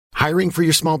Hiring for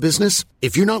your small business?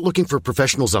 If you're not looking for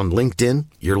professionals on LinkedIn,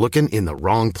 you're looking in the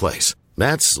wrong place.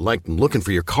 That's like looking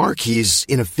for your car keys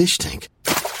in a fish tank.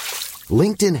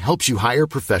 LinkedIn helps you hire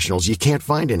professionals you can't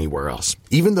find anywhere else,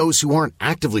 even those who aren't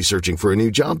actively searching for a new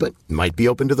job but might be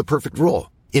open to the perfect role.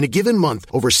 In a given month,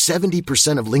 over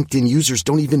 70% of LinkedIn users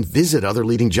don't even visit other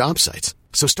leading job sites.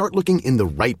 So start looking in the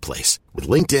right place. With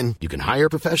LinkedIn, you can hire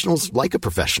professionals like a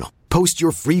professional. Post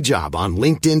your free job on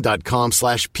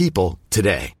linkedin.com/people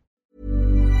today.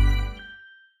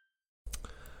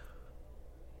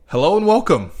 Hello and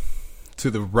welcome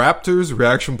to the Raptors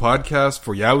Reaction Podcast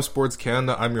for Yahoo Sports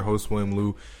Canada. I'm your host, William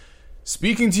Liu,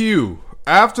 speaking to you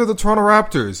after the Toronto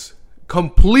Raptors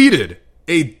completed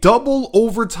a double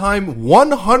overtime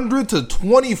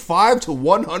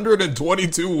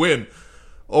 125-122 win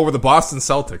over the Boston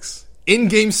Celtics in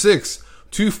Game 6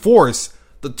 to force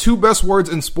the two best words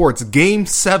in sports, Game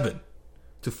 7.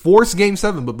 To force Game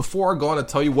 7. But before I go on to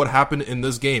tell you what happened in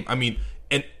this game, I mean,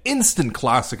 an instant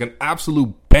classic, an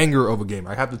absolute banger of a game.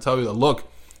 I have to tell you that, look,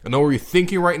 I know what you're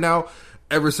thinking right now.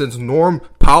 Ever since Norm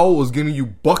Powell was giving you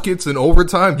buckets in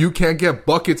overtime, you can't get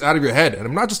buckets out of your head. And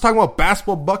I'm not just talking about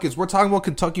basketball buckets. We're talking about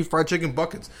Kentucky Fried Chicken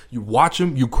buckets. You watch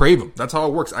them, you crave them. That's how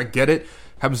it works. I get it.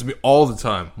 Happens to me all the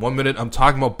time. 1 minute I'm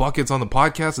talking about buckets on the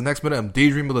podcast. The next minute I'm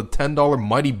daydreaming with a $10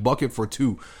 mighty bucket for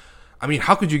two. I mean,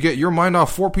 how could you get your mind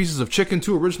off 4 pieces of chicken,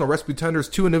 2 original recipe tenders,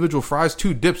 2 individual fries,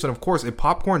 2 dips, and of course a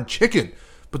popcorn chicken?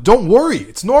 But don't worry,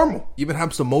 it's normal. Even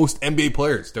happens to most NBA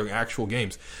players during actual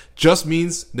games. Just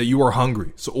means that you are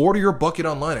hungry. So order your bucket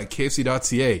online at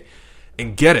kfc.ca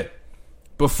and get it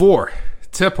before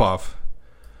tip-off.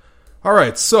 All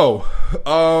right, so,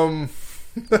 all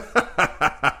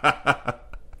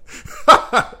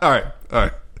right.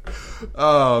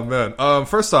 Oh, man.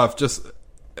 First off, just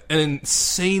an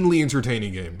insanely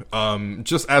entertaining game.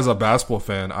 Just as a basketball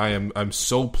fan, I'm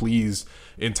so pleased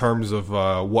in terms of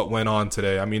what went on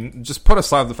today. I mean, just put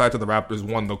aside the fact that the Raptors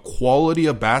won, the quality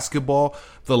of basketball,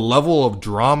 the level of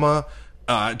drama,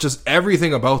 just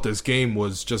everything about this game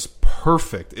was just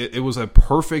perfect. It was a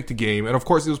perfect game. And of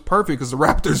course, it was perfect because the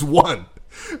Raptors won.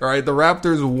 All right, the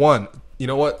Raptors won. You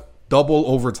know what? Double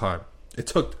overtime. It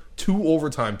took 2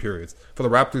 overtime periods for the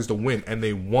Raptors to win, and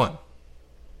they won.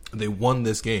 They won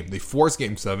this game. They forced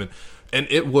Game 7, and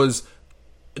it was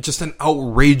just an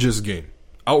outrageous game.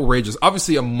 Outrageous.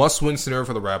 Obviously, a must-win scenario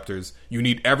for the Raptors. You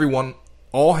need everyone,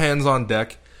 all hands on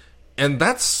deck, and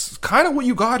that's kind of what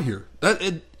you got here.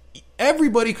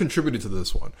 Everybody contributed to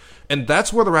this one, and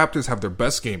that's where the Raptors have their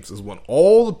best games, is when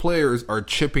all the players are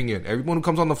chipping in. Everyone who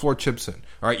comes on the floor chips in.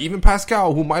 All right, even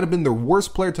Pascal, who might have been their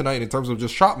worst player tonight in terms of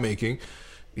just shot making.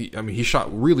 He shot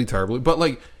really terribly, but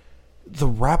like, the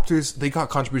Raptors, they got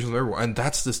contributions from everyone, and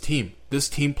that's this team. This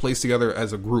team plays together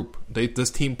as a group. This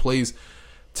team plays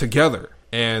together,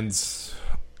 and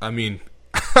I mean,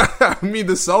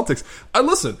 the Celtics.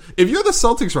 Listen, if you're the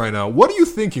Celtics right now, what are you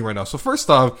thinking right now? So first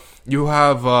off, you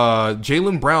have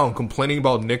Jaylen Brown complaining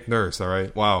about Nick Nurse. All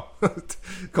right, wow,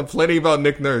 complaining about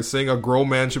Nick Nurse, saying a grown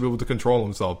man should be able to control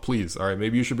himself. Please, all right,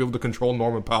 maybe you should be able to control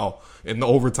Norman Powell in the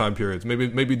overtime periods.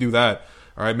 Maybe do that.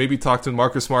 All right, maybe talk to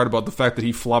Marcus Smart about the fact that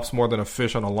he flops more than a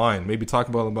fish on a line. Maybe talk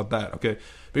about that, okay?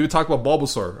 Maybe talk about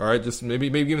Bulbasaur, all right? Just maybe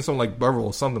give him something like Beverly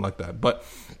or something like that. But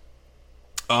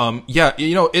yeah,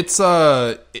 it's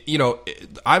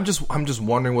I'm just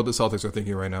wondering what the Celtics are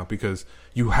thinking right now, because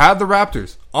you have the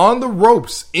Raptors on the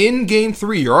ropes in Game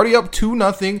 3. You're already up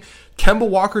 2-0. Kemba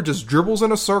Walker just dribbles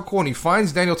in a circle and he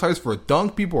finds Daniel Tice for a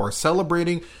dunk. People are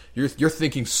celebrating. You're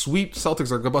thinking, sweet,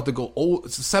 Celtics are about to go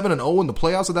 7-0 in the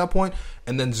playoffs at that point,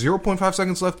 and then 0.5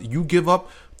 seconds left, you give up,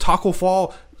 Taco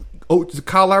Fall,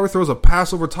 Kyle Lowry throws a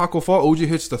pass over Taco Fall, OG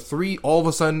hits the 3, all of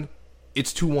a sudden,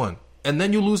 it's 2-1. And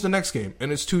then you lose the next game,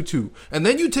 and it's 2-2. And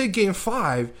then you take Game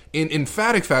 5 in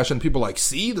emphatic fashion. People are like,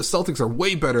 see, the Celtics are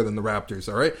way better than the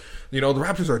Raptors, all right? The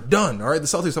Raptors are done, all right? The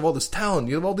Celtics have all this talent.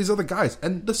 You have all these other guys.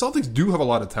 And the Celtics do have a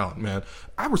lot of talent, man.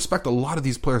 I respect a lot of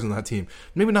these players on that team.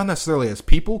 Maybe not necessarily as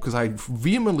people, because I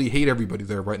vehemently hate everybody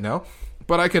there right now.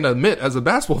 But I can admit, as a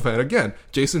basketball fan, again,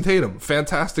 Jason Tatum,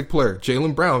 fantastic player.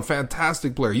 Jaylen Brown,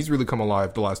 fantastic player. He's really come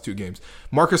alive the last 2 games.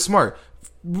 Marcus Smart,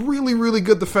 really, really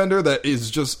good defender that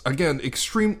is just, again,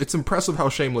 extreme. It's impressive how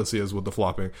shameless he is with the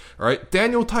flopping. All right.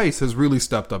 Daniel Tice has really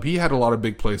stepped up. He had a lot of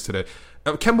big plays today.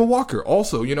 Kemba Walker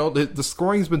also, the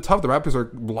scoring has been tough. The Raptors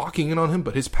are locking in on him,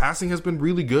 but his passing has been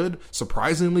really good,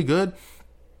 surprisingly good.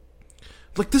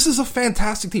 Like, this is a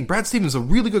fantastic team. Brad Stevens is a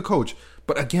really good coach.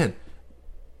 But again,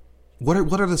 what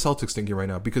are the Celtics thinking right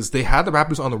now? Because they had the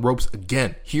Raptors on the ropes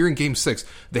again here in Game 6.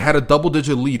 They had a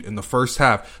double-digit lead in the first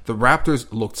half. The Raptors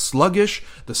looked sluggish.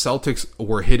 The Celtics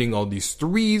were hitting all these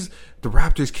threes. The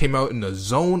Raptors came out in the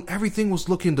zone. Everything was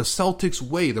looking the Celtics'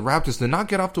 way. The Raptors did not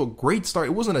get off to a great start.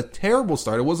 It wasn't a terrible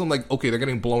start. It wasn't like, okay, they're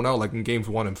getting blown out like in Games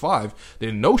 1 and 5. They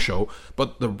didn't no-show.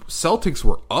 But the Celtics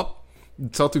were up. The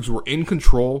Celtics were in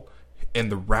control.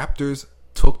 And the Raptors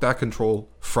took that control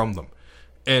from them.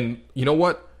 And you know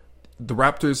what? The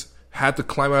Raptors had to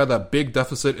climb out of that big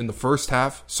deficit in the first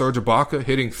half. Serge Ibaka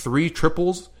hitting 3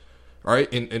 triples, all right,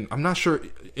 and I'm not sure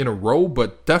in a row,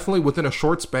 but definitely within a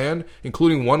short span,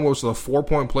 including one which was a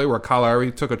 4-point play where Kyle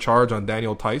Lowry took a charge on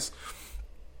Daniel Tice.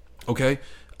 Okay,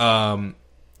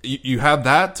 you have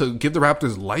that to give the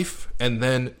Raptors life, and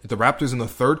then the Raptors in the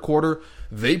third quarter,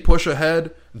 they push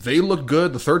ahead. They look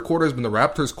good. The third quarter has been the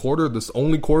Raptors' quarter, this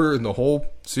only quarter in the whole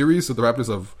series that the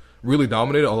Raptors have really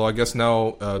dominated, although I guess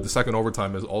now the second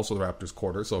overtime is also the Raptors'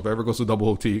 quarter. So if it ever goes to double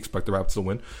OT, expect the Raptors to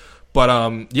win.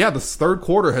 But yeah, the third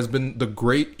quarter has been the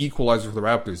great equalizer for the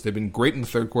Raptors. They've been great in the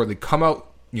third quarter. They come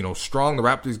out, strong. The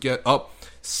Raptors get up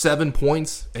 7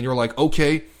 points, and you're like,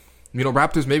 okay,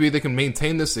 Raptors, maybe they can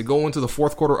maintain this. They go into the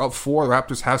fourth quarter up 4. The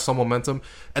Raptors have some momentum.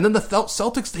 And then the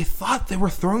Celtics, they thought they were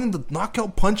throwing the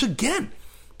knockout punch again.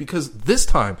 Because this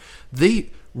time,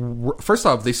 first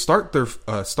off, they start their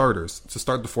starters to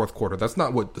start the fourth quarter. That's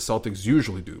not what the Celtics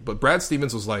usually do. But Brad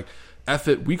Stevens was like, F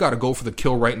it, we got to go for the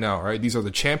kill right now, all right? These are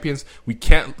the champions. We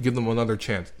can't give them another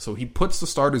chance. So he puts the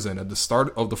starters in at the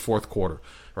start of the fourth quarter,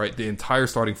 right? The entire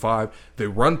starting 5. They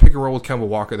run pick and roll with Kemba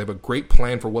Walker. They have a great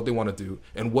plan for what they want to do.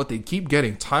 And what they keep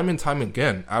getting time and time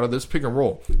again out of this pick and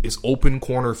roll is open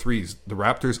corner threes. The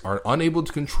Raptors are unable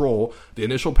to control the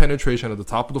initial penetration at the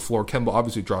top of the floor. Kemba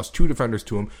obviously draws 2 defenders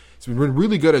to him. He's been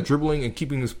really good at dribbling and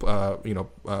keeping his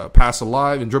pass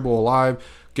alive and dribble alive,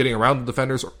 getting around the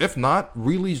defenders, or if not,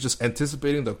 really just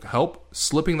anticipating the help,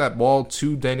 slipping that ball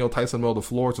to Daniel Tice in the middle of the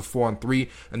floor. It's a 4-on-3,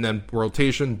 and then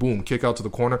rotation, boom, kick out to the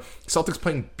corner. Celtics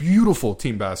playing beautiful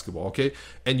team basketball, okay?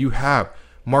 And you have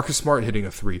Marcus Smart hitting a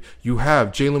 3. You have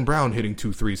Jaylen Brown hitting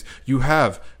 2 threes. You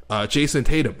have Jason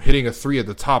Tatum hitting a 3 at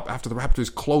the top after the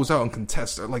Raptors close out and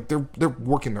contest. They're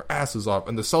working their asses off,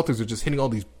 and the Celtics are just hitting all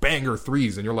these banger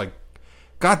threes, and you're like,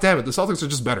 God damn it, the Celtics are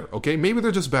just better, okay? Maybe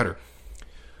they're just better.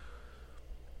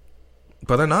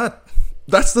 But they're not.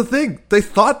 That's the thing. They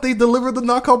thought they delivered the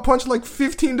knockout punch like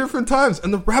 15 different times,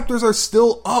 and the Raptors are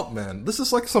still up, man. This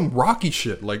is like some Rocky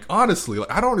shit. Like, honestly,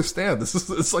 I don't understand.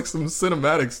 It's like some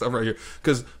cinematic stuff right here.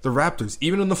 Because the Raptors,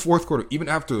 even in the fourth quarter, even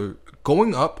after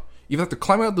going up, even after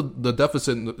climbing out the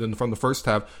deficit from the first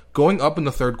half, going up in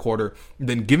the third quarter,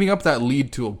 then giving up that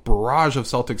lead to a barrage of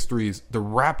Celtics threes, the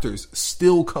Raptors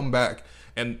still come back.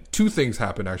 And 2 things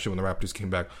happened, actually, when the Raptors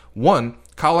came back. 1,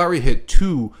 Kyle Lowry hit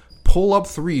 2 pull-up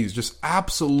threes, just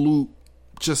absolute,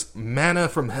 just manna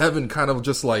from heaven, kind of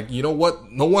just like, you know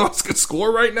what? No one else can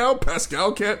score right now.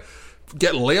 Pascal can't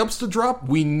get layups to drop.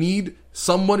 We need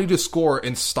somebody to score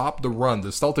and stop the run. The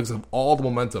Celtics have all the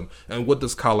momentum. And what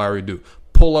does Kyle Lowry do?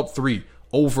 Pull-up 3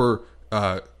 over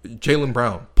Jaylen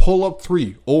Brown. Pull-up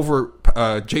 3 over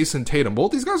Jason Tatum.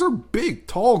 Both these guys are big,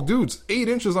 tall dudes. 8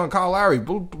 inches on Kyle Lowry.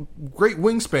 Great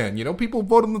wingspan. People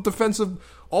vote on the defensive,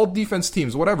 all defense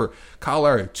teams, whatever. Kyle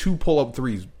Lowry, 2 pull-up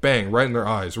threes. Bang, right in their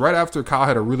eyes. Right after Kyle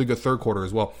had a really good third quarter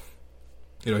as well.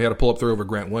 He had a pull-up 3 over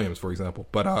Grant Williams, for example.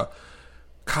 But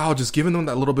Kyle just giving them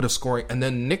that little bit of scoring. And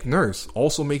then Nick Nurse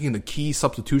also making the key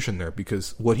substitution there,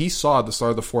 because what he saw at the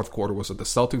start of the fourth quarter was that the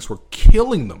Celtics were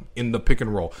killing them in the pick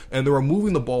and roll. And they were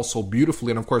moving the ball so beautifully.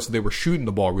 And of course, they were shooting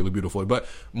the ball really beautifully. But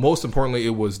most importantly,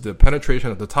 it was the penetration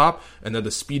at the top and then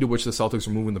the speed at which the Celtics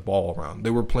were moving the ball around.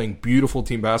 They were playing beautiful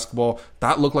team basketball.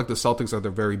 That looked like the Celtics at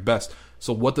their very best.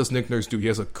 So what does Nick Nurse do? He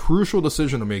has a crucial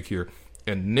decision to make here.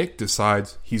 And Nick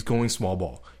decides he's going small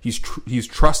ball. He's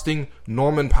trusting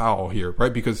Norman Powell here,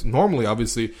 right? Because normally,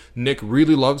 obviously, Nick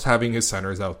really loves having his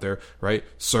centers out there, right?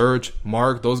 Serge,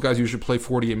 Mark, those guys usually play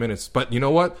 48 minutes. But you know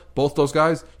what? Both those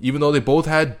guys, even though they both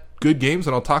had good games,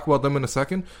 and I'll talk about them in a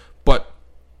second, but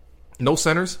no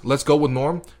centers. Let's go with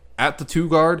Norm at the 2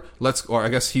 guard. Or I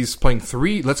guess he's playing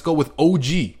 3. Let's go with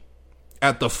OG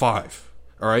at the 5.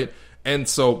 All right? And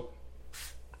so,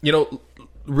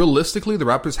 realistically, the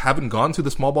Raptors haven't gone to the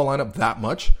small ball lineup that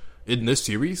much in this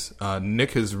series.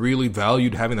 Nick has really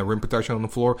valued having the rim protection on the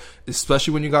floor,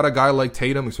 especially when you got a guy like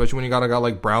Tatum, especially when you got a guy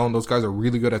like Brown. Those guys are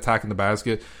really good at attacking the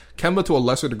basket. Kemba to a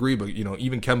lesser degree, but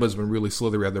even Kemba's been really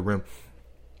slithery at the rim.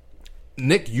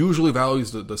 Nick usually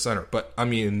values the center, but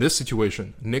in this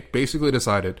situation, Nick basically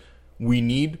decided we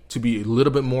need to be a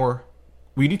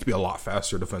lot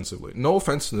faster defensively. No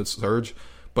offense to Serge,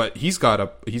 but he's got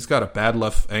a bad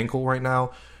left ankle right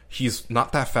now. He's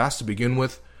not that fast to begin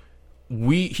with.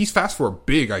 He's fast for a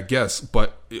big, I guess,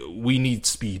 but we need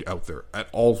speed out there at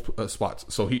all spots.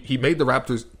 So he made the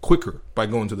Raptors quicker by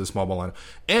going to the small ball lineup.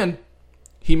 And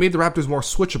he made the Raptors more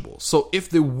switchable. So if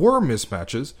there were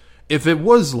mismatches, if it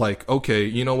was like, okay,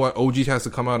 you know what, OG has to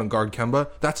come out and guard Kemba,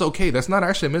 that's okay. That's not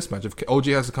actually a mismatch. If OG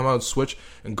has to come out and switch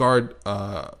and guard,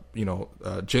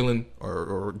 Jaylen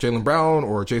or Jaylen Brown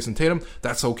or Jason Tatum,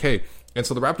 that's okay. And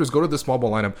so the Raptors go to the small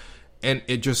ball lineup, and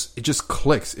it just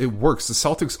clicks. It works. The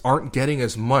Celtics aren't getting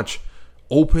as much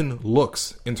open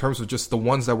looks in terms of just the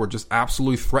ones that were just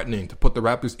absolutely threatening to put the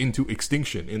Raptors into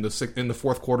extinction in the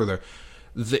fourth quarter there.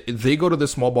 They go to the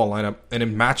small ball lineup, and it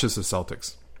matches the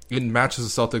Celtics. It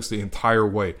matches the Celtics the entire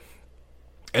way.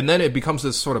 And then it becomes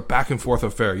this sort of back and forth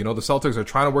affair. You know, the Celtics are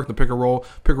trying to work the pick and roll.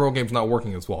 Pick and roll game's not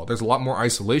working as well. There's a lot more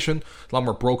isolation, a lot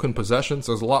more broken possessions.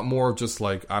 There's a lot more just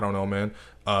like, I don't know, man,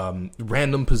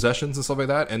 random possessions and stuff like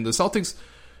that. And the Celtics,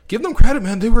 give them credit,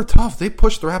 man. They were tough. They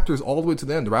pushed the Raptors all the way to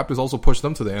the end. The Raptors also pushed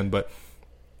them to the end. But,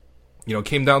 you know, it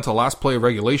came down to the last play of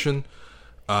regulation.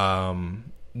 The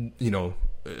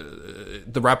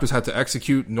Raptors had to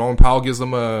execute. Norman Powell gives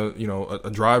them a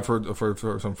drive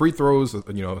for some free throws,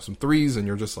 some threes, and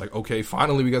you're just like, okay,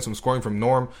 finally we got some scoring from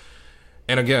Norm.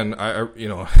 And again, I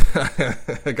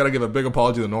got to give a big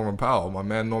apology to Norman Powell, my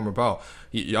man Norman Powell.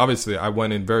 He obviously, I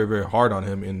went in very, very hard on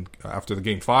him after the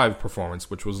Game 5 performance,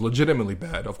 which was legitimately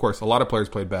bad. Of course, a lot of players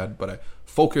played bad, but I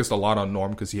focused a lot on Norm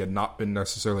because he had not been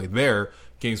necessarily there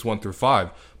Games 1 through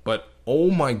 5. But oh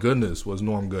my goodness, was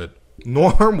Norm good.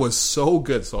 Norm was so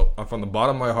good. So from the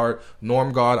bottom of my heart,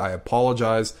 Norm God, I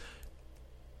apologize.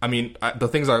 I mean, the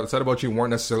things I said about you weren't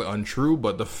necessarily untrue,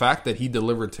 but the fact that he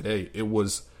delivered today, it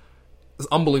was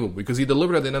unbelievable because he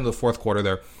delivered at the end of the fourth quarter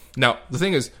there. Now, the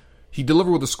thing is, he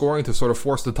delivered with the scoring to sort of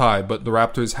force the tie, but the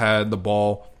Raptors had the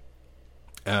ball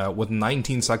with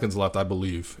 19 seconds left, I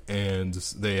believe, and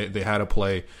they had a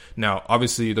play. Now,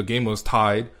 obviously, the game was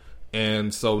tied,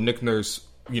 and so Nick Nurse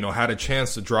had a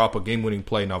chance to drop a game-winning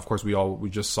play. Now, of course, we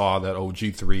just saw that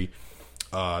OG3.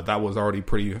 That was already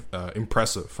pretty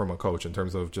impressive from a coach in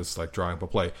terms of just like drawing up a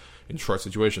play in short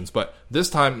situations. But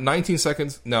this time, 19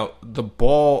 seconds. Now, the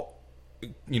ball,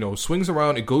 swings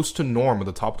around. It goes to Norm at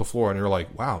the top of the floor, and you're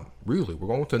like, wow, really? We're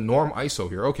going with the Norm ISO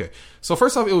here. Okay. So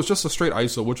first off, it was just a straight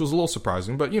ISO, which was a little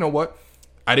surprising. But you know what?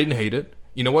 I didn't hate it.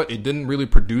 You know what? It didn't really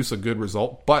produce a good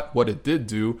result. But what it did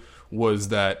do was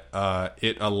that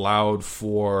it allowed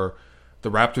for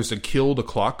the Raptors to kill the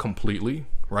clock completely,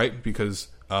 right? Because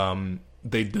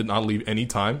they did not leave any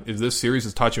time. If this series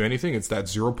has taught you anything, it's that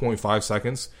 0.5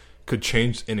 seconds could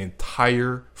change an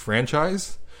entire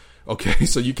franchise. Okay,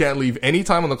 so you can't leave any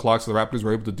time on the clock, so the Raptors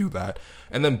were able to do that.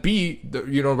 And then B,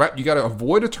 you got to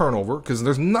avoid a turnover, because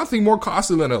there's nothing more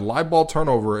costly than a live ball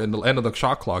turnover in the end of the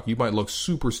shot clock. You might look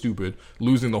super stupid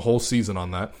losing the whole season on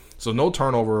that. So no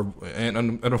turnover,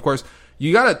 and of course,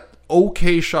 you got an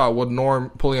okay shot with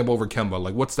Norm pulling up over Kemba.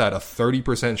 Like, what's that, a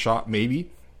 30% shot maybe?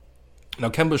 Now,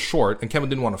 Kemba's short, and Kemba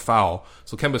didn't want to foul,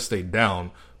 so Kemba stayed down.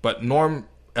 But Norm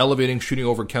elevating, shooting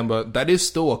over Kemba, that is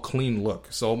still a clean look.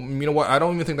 So, you know what? I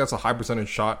don't even think that's a high percentage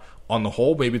shot on the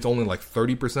whole. Maybe it's only like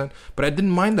 30%. But I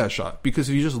didn't mind that shot because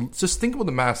if you just think about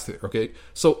the math here, okay?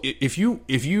 So, if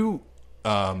you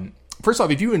first off,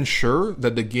 if you ensure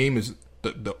that the game is,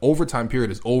 the overtime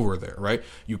period is over there, right?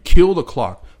 You kill the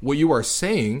clock. What you are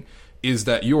saying is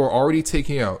that you are already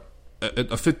taking out the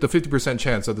 50%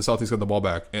 chance that the Celtics get the ball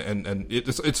back, and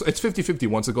it's 50-50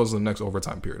 once it goes to the next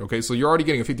overtime period. Okay, so you're already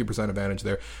getting a 50% advantage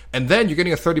there, and then you're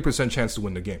getting a 30% chance to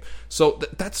win the game. So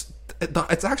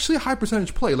it's actually a high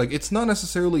percentage play. Like, it's not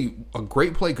necessarily a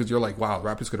great play because you're like, wow,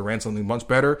 Raptors could have ran something much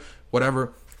better.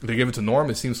 Whatever. They give it to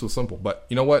Norm. It seems so simple, but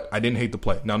you know what? I didn't hate the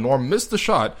play. Now, Norm missed the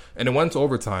shot, and it went to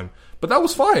overtime, but that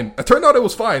was fine. It turned out it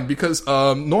was fine because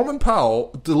Norman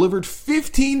Powell delivered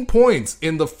 15 points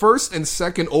in the first and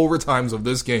second overtimes of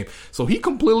this game, so he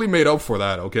completely made up for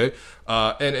that. Okay,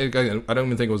 and again, I don't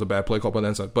even think it was a bad play call by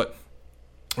that side, but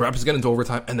Raptors get into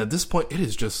overtime, and at this point, it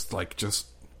is just I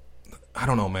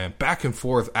don't know, man, back and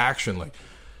forth action, like.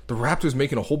 The Raptors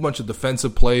making a whole bunch of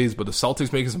defensive plays, but the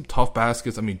Celtics making some tough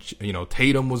baskets. I mean,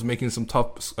 Tatum was making some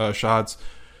tough shots.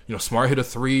 Smart hit a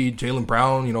three. Jaylen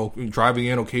Brown, driving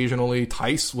in occasionally.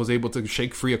 Tice was able to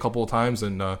shake free a couple of times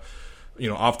and,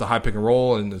 off the high pick and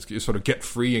roll and sort of get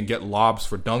free and get lobs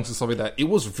for dunks and stuff like that. It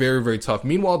was very, very tough.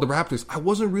 Meanwhile, the Raptors, I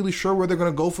wasn't really sure where they're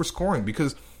going to go for scoring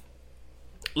because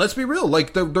let's be real.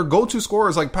 Like, their go-to scorer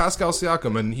is like Pascal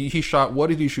Siakam, and he shot, what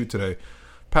did he shoot today?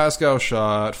 Pascal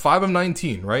shot 5 of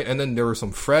 19, right? And then there were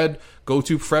some Fred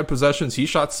possessions. He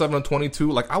shot 7 of 22.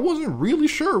 Like, I wasn't really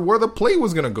sure where the play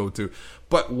was going to go to.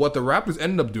 But what the Raptors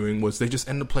ended up doing was they just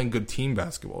ended up playing good team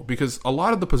basketball, because a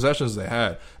lot of the possessions they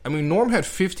had, I mean, Norm had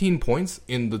 15 points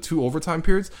in the 2 overtime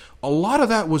periods. A lot of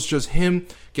that was just him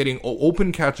getting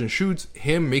open catch and shoots,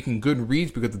 him making good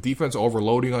reads because the defense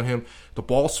overloading on him, the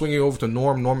ball swinging over to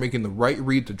Norm making the right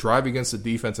read to drive against the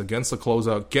defense, against the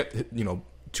closeout, get,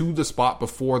 to the spot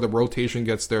before the rotation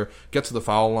gets there, get to the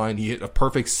foul line. He hit a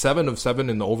perfect 7 of 7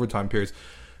 in the overtime periods.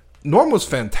 Norm was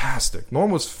fantastic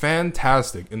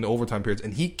in the overtime periods,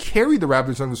 and he carried the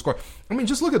Raptors on the score. I mean,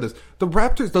 just look at this. The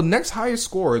Raptors, the next highest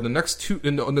score in the next two,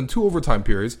 in the 2 overtime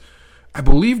periods, I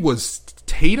believe was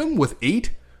Tatum with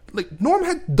 8. Like, Norm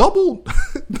had double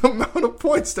the amount of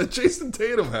points that Jason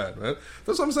Tatum had, man.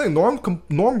 That's what I'm saying.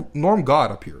 Norm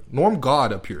God appeared. Norm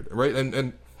God appeared, right?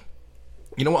 And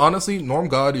honestly, Norm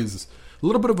God is a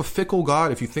little bit of a fickle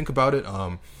God if you think about it.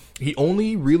 He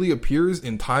only really appears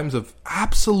in times of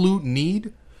absolute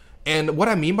need. And what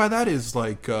I mean by that is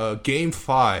like Game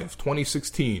 5,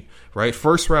 2016, right?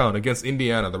 First round against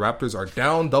Indiana. The Raptors are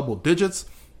down double digits.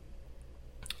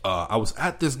 I was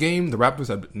at this game. The Raptors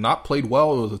had not played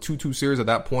well. It was a 2-2 series at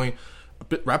that point.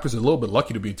 Raptors are a little bit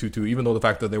lucky to be 2-2, even though the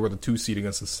fact that they were the 2 seed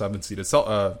against the 7 seeded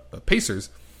Pacers.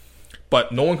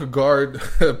 But no one could guard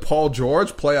Paul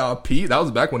George, playoff P. That was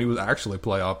back when he was actually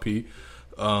playoff P.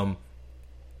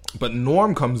 But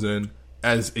Norm comes in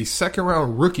as a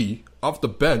second-round rookie off the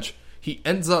bench. He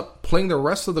ends up playing the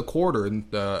rest of the quarter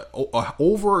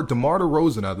over DeMar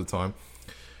DeRozan at the time.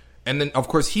 And then, of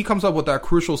course, he comes up with that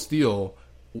crucial steal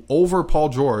over Paul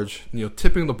George,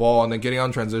 tipping the ball and then getting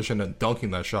on transition and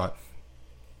dunking that shot.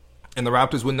 And the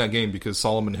Raptors win that game because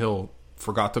Solomon Hill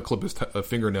forgot to clip his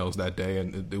fingernails that day,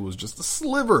 and it was just a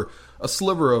sliver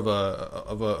of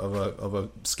a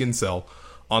skin cell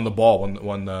on the ball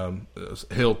when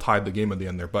Hill tied the game at the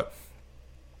end there. But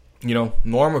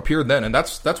Norm appeared then, and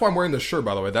that's why I'm wearing this shirt,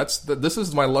 by the way. This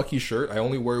is my lucky shirt. I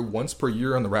only wear it once per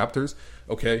year on the Raptors.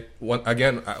 Okay,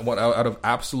 out of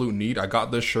absolute need, I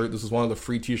got this shirt. This is one of the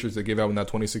free T-shirts they gave out in that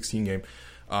 2016 game.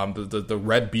 The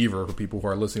red beaver for people who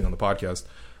are listening on the podcast.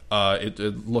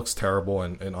 It looks terrible,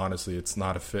 and honestly, it's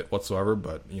not a fit whatsoever.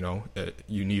 But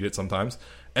you need it sometimes.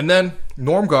 And then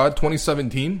Norm God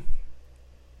 2017,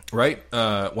 right?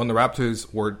 When the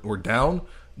Raptors were down.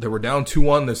 They were down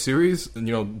 2-1 in the series. And,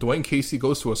 Dwayne Casey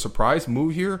goes to a surprise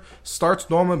move here. Starts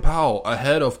Norman Powell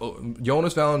ahead of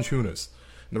Jonas Valanciunas.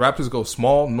 And the Raptors go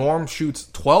small. Norm shoots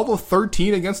 12 of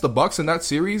 13 against the Bucks in that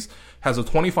series. Has a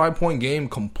 25-point game.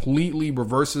 Completely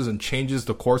reverses and changes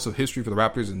the course of history for the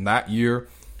Raptors in that year.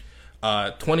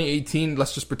 2018,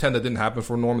 let's just pretend that didn't happen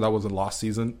for Norm. That was a lost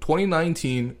season.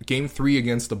 2019, Game 3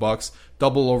 against the Bucks,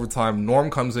 double overtime. Norm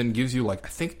comes in, gives you I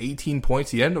think 18 points.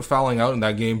 He ended up fouling out in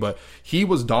that game, but he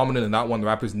was dominant in that one. The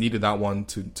Raptors needed that one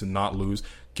to not lose.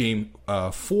 Game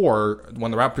 4,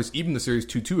 when the Raptors evened the series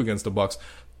 2-2 against the Bucks,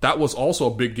 that was also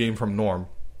a big game from Norm.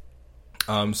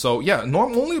 Norm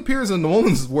only appears in the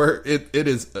moments where it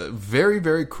is very,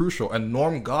 very crucial, and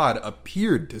Norm God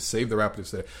appeared to save the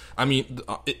Raptors today. I mean,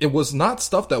 it was not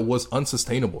stuff that was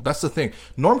unsustainable. That's the thing.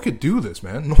 Norm could do this,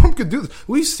 man. Norm could do this.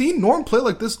 We've seen Norm play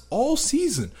like this all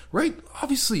season, right?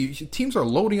 Obviously, teams are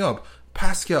loading up.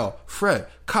 Pascal, Fred,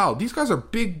 Kyle, these guys are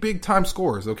big, big time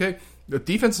scorers, okay? The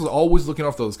defense is always looking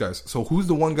off those guys. So who's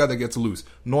the one guy that gets loose?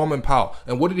 Norman Powell.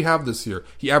 And what did he have this year?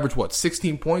 He averaged,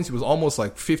 16 points? He was almost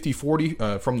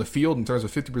 50-40 from the field in terms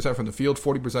of 50% from the field,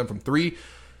 40% from 3.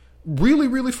 Really,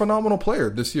 really phenomenal player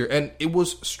this year. And it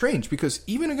was strange because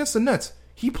even against the Nets,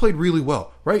 he played really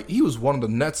well, right? He was one of the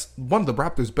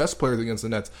Raptors' best players against the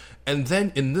Nets. And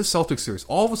then in this Celtics series,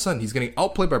 all of a sudden, he's getting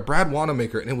outplayed by Brad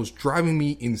Wanamaker, and it was driving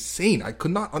me insane. I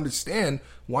could not understand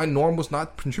why Norm was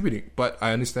not contributing, but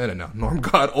I understand it now. Norm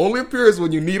God only appears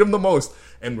when you need him the most,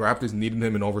 and Raptors needed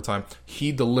him in overtime.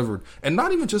 He delivered. And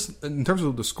not even just in terms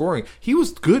of the scoring, he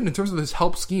was good in terms of his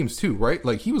help schemes too, right?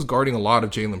 He was guarding a lot of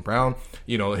Jaylen Brown.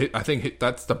 I think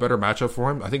that's the better matchup for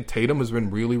him. I think Tatum has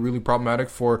been really, really problematic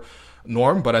for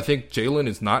Norm, but I think Jaylen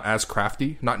is not as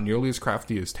crafty, not nearly as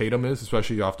crafty as Tatum is,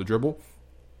 especially off the dribble.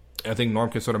 I think Norm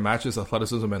can sort of match his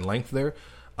athleticism and length there.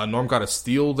 Norm got a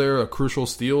steal there, a crucial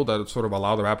steal that sort of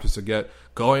allowed the Raptors to get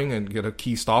going and get a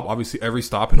key stop. Obviously, every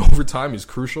stop in overtime is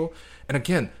crucial. And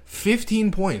again,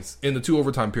 15 points in the 2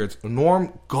 overtime periods.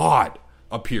 Norm God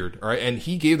appeared, all right? And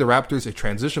he gave the Raptors a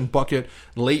transition bucket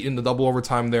late in the double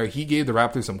overtime there. He gave the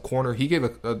Raptors some corner. He gave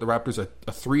the Raptors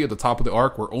a 3 at the top of the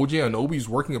arc where OG Anunoby's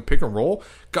working a pick and roll,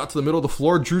 got to the middle of the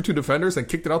floor, drew 2 defenders, and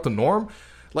kicked it out to Norm.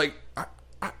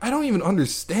 I don't even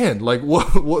understand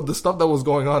what the stuff that was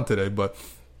going on today, but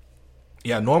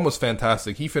Yeah, Norm was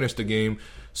fantastic. He finished the game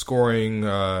scoring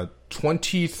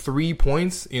 23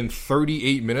 points in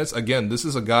 38 minutes. Again, this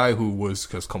is a guy who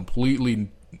has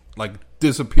completely like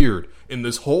disappeared in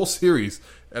this whole series,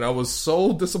 and I was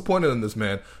so disappointed in this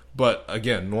man. But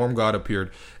again, Norm God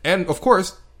appeared, and of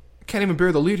course, can't even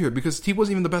bear the lead here because he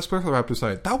wasn't even the best player for the Raptors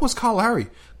tonight. That was Kyle Lowry.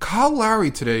 Kyle Lowry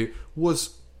today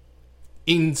was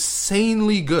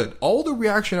insanely good. All the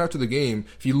reaction after the game,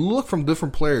 if you look from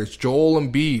different players, Joel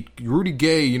Embiid, Rudy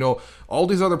Gay, all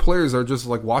these other players are just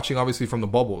like watching obviously from the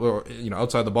bubble or,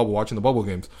 outside the bubble, watching the bubble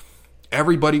games.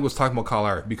 Everybody was talking about Kyle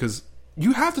Lowry because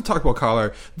you have to talk about Kyle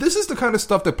Lowry. This is the kind of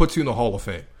stuff that puts you in the Hall of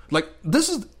Fame. Let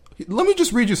me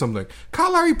just read you something.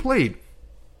 Kyle Lowry played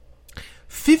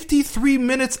 53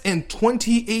 minutes and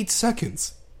 28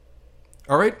 seconds.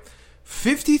 All right?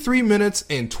 53 minutes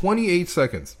and 28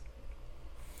 seconds.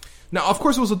 Now, of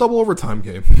course, it was a double overtime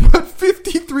game, but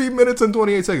 53 minutes and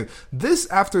 28 seconds. This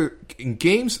after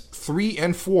games 3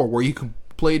 and 4, where he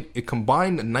played a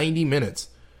combined 90 minutes,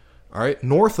 all right,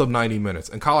 north of 90 minutes.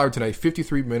 And Kyle Lowry tonight,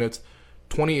 53 minutes,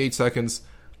 28 seconds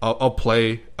of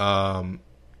play. After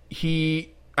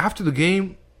the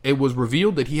game, it was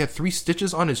revealed that he had 3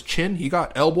 stitches on his chin. He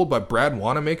got elbowed by Brad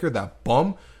Wanamaker, that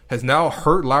bum. Has now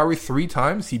hurt Lowry 3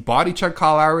 times. He body checked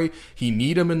Kyle Lowry. He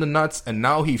kneed him in the nuts, and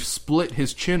now he split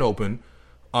his chin open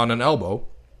on an elbow.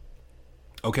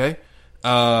 Okay?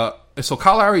 So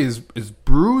Kyle Lowry is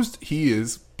bruised. He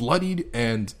is bloodied,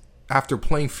 and after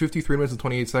playing 53 minutes and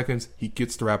 28 seconds, he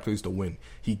gets the Raptors to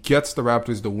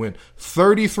win.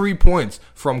 33 points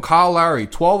from Kyle Lowry,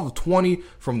 12 of 20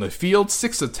 from the field,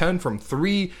 6 of 10 from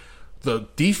 3. The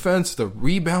defense, the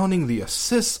rebounding, the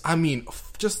assists. I mean,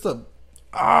 just the...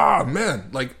 man,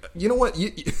 like, you know what?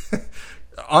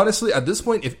 Honestly, at this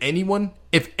point, if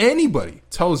anybody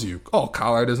tells you, oh,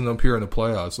 Kyle Lowry doesn't appear in the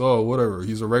playoffs, oh, whatever,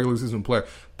 he's a regular season player,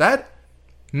 that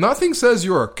nothing says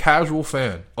you're a casual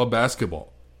fan of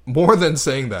basketball more than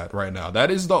saying that right now.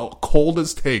 That is the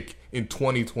coldest take in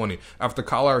 2020. After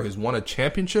Kyle Lowry has won a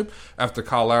championship, after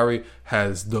Kyle Lowry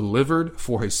has delivered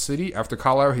for his city, after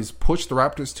Kyle Lowry has pushed the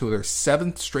Raptors to their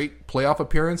 7th straight playoff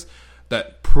appearance,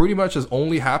 that pretty much has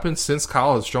only happened since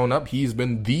Kyle has shown up. He's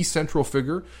been the central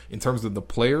figure in terms of the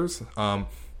players on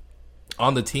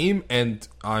the team. And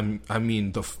I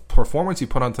mean, the performance he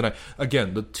put on tonight,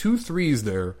 again, the 2 threes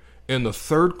there in the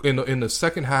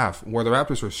second half where the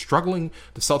Raptors were struggling,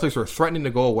 the Celtics were threatening to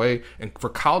go away, and for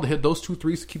Kyle to hit those 2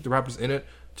 threes to keep the Raptors in it,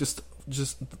 just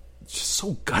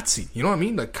so gutsy. You know what I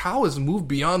mean? Like, Kyle has moved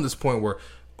beyond this point where,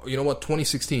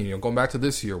 2016, going back to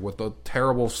this year with the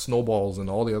terrible snowballs and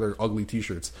all the other ugly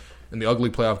t-shirts and the ugly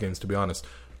playoff games, to be honest.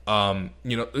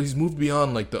 He's moved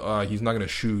beyond like the he's not going to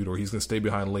shoot or he's going to stay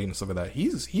behind late and stuff like that.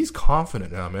 He's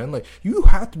confident now, man. Like, you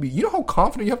have to be, how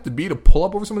confident you have to be to pull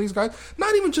up over some of these guys?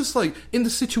 Not even just like in the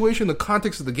situation, the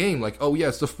context of the game. Like, oh yeah,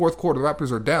 it's the 4th quarter, the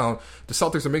Raptors are down, the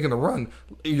Celtics are making a run.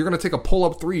 You're going to take a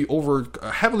pull-up 3 over,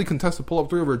 a heavily contested pull-up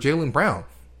 3 over Jaylen Brown.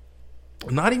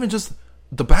 Not even just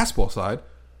the basketball side,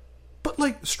 but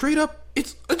like straight up,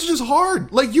 it's just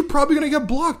hard. Like, you're probably gonna get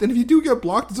blocked, and if you do get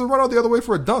blocked, it's a run out the other way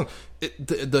for a dunk.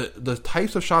 The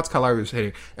types of shots Kyle Lowry was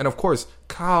hitting, and of course,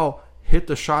 Kyle hit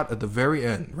the shot at the very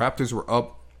end. Raptors were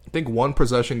up, I think, 1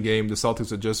 possession game. The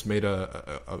Celtics had just made I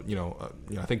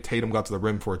think Tatum got to the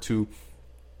rim for a 2.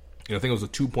 I think it was a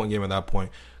 2-point game at that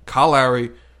point. Kyle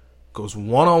Lowry goes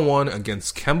 1-on-1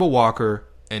 against Kemba Walker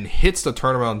and hits the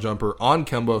turnaround jumper on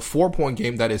Kemba, 4-point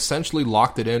game that essentially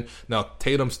locked it in. Now,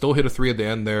 Tatum still hit a 3 at the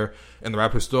end there, and the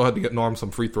Raptors still had to get Norm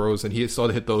some free throws, and he still had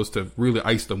to hit those to really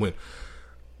ice the win.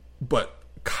 But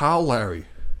Kyle Lowry,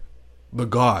 the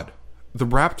god, the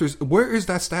Raptors, where is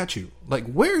that statue? Like,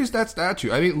 where is that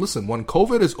statue? I mean, listen, when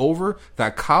COVID is over,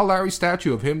 that Kyle Lowry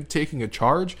statue of him taking a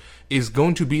charge is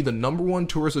going to be the #1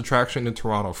 tourist attraction in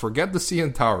Toronto. Forget the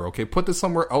CN Tower, okay? Put this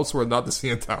somewhere else where not the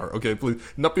CN Tower, okay? Please.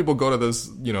 Enough people go to this,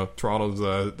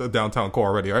 Toronto's downtown core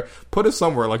already, all right? Put it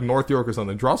somewhere like North York or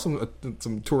something. Drop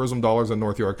some tourism dollars in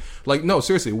North York. Like, no,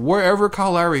 seriously, wherever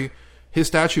Kyle Lowry, his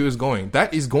statue is going,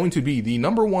 that is going to be the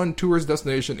 #1 tourist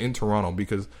destination in Toronto,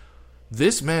 because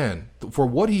this man, for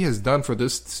what he has done for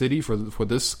this city, for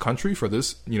this country, for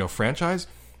this, franchise,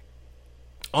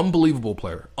 unbelievable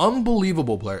player.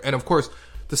 And of course,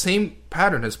 the same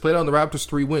pattern has played on the Raptors'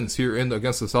 3 wins here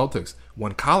against the Celtics.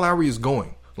 When Kyle Lowry is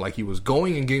going, like he was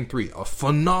going in Game 3, a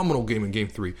phenomenal game in Game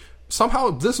 3.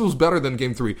 Somehow this was better than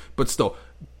Game 3, but still,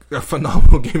 a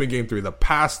phenomenal game in Game 3. The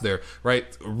pass there, right?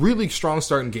 Really strong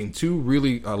start in Game 2,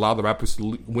 really allowed the Raptors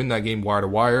to win that game wire to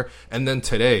wire. And then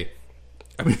today,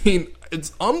 I mean,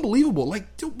 it's unbelievable.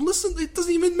 Like, dude, listen, it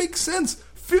doesn't even make sense.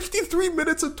 53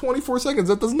 minutes and 24 seconds.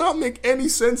 That does not make any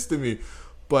sense to me.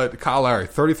 But Kyle Lowry,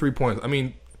 33 points. I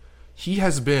mean, he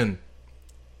has been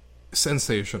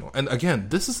sensational. And again,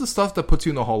 this is the stuff that puts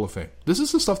you in the Hall of Fame.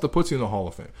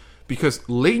 Because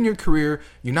late in your career,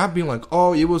 you're not being like,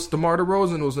 oh, it was DeMar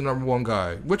DeRozan was the number one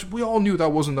guy, which we all knew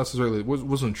that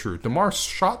wasn't true. DeMar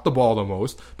shot the ball the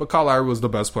most, but Kyle Lowry was the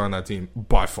best player on that team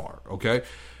by far, okay?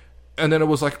 And then it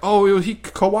was like, oh,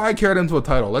 Kawhi carried him to a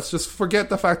title. Let's just forget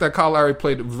the fact that Kyle Lowry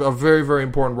played a very, very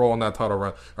important role in that title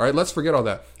run. All right, let's forget all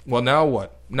that. Well, now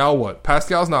what?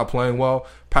 Pascal's not playing well.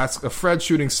 Fred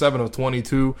shooting 7 of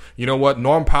 22. You know what?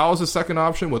 Norm Powell's the second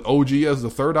option with OG as the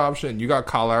third option. You got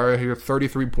Kyle Lowry here,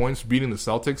 33 points, beating the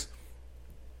Celtics.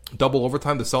 Double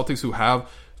overtime. The Celtics who have,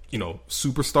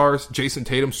 superstars. Jason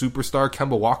Tatum, superstar.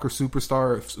 Kemba Walker,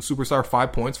 superstar.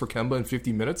 5 points for Kemba in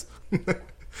 50 minutes.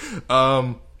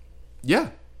 Yeah.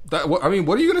 What are you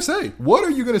going to say? What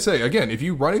are you going to say? Again, if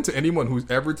you run into anyone who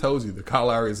ever tells you that Kyle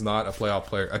Lowry is not a playoff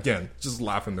player, again, just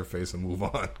laugh in their face and move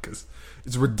on, because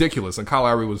it's ridiculous. And Kyle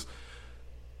Lowry it's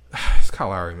Kyle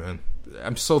Lowry, man.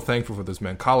 I'm so thankful for this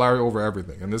man. Kyle Lowry over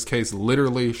everything. In this case,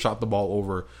 literally shot the ball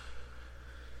over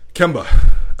Kemba.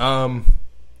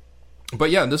 But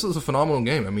yeah, this is a phenomenal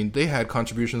game. I mean, they had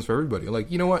contributions for everybody.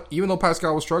 Like, you know what? Even though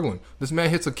Pascal was struggling, this man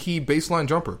hits a key baseline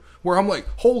jumper where I'm like,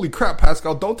 holy crap,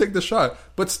 Pascal, don't take the shot.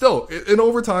 But still, in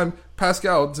overtime,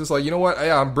 Pascal just like, you know what?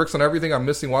 Yeah, I'm bricks on everything. I'm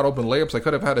missing wide open layups. I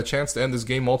could have had a chance to end this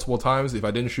game multiple times if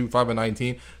I didn't shoot 5 of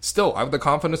 19. Still, I have the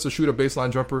confidence to shoot a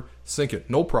baseline jumper, sink it.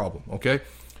 No problem, okay?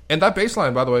 And that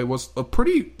baseline, by the way, was a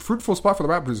pretty fruitful spot for the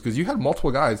Raptors because you had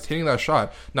multiple guys hitting that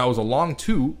shot. Now, it was a long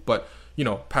two, but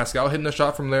Pascal hitting a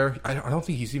shot from there. I don't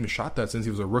think he's even shot that since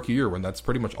he was a rookie year, when that's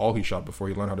pretty much all he shot before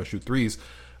he learned how to shoot threes.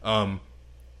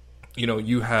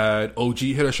 You had OG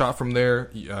hit a shot from there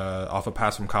off a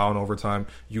pass from Kyle in overtime.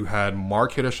 You had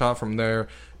Mark hit a shot from there.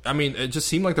 I mean, it just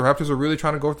seemed like the Raptors were really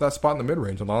trying to go for that spot in the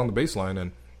mid-range along the baseline.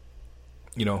 And,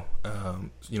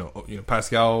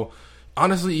 Pascal,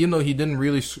 honestly, even though he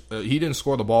didn't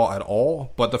score the ball at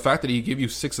all, but the fact that he gave you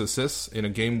 6 assists in a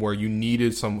game where you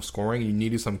needed some scoring, you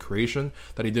needed some creation,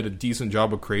 that he did a decent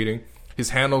job of creating.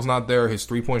 His handle's not there, his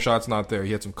 3-point shot's not there.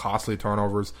 He had some costly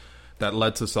turnovers that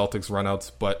led to Celtics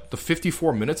runouts. But the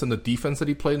 54 minutes and the defense that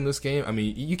he played in this game, I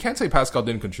mean, you can't say Pascal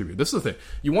didn't contribute. This is the thing.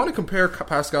 You want to compare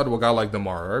Pascal to a guy like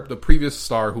DeMar, right? The previous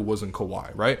star who wasn't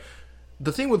Kawhi, right?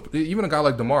 The thing with even a guy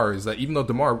like DeMar is that even though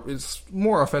DeMar is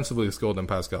more offensively skilled than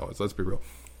Pascal is, let's be real.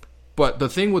 But the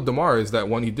thing with DeMar is that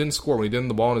when he didn't score, when he didn't have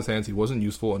the ball in his hands, he wasn't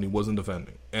useful and he wasn't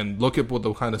defending. And look at what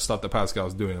the kind of stuff that Pascal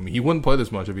is doing. I mean, he wouldn't play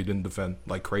this much if he didn't defend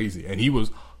like crazy. And he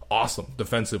was awesome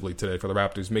defensively today for the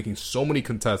Raptors, making so many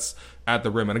contests at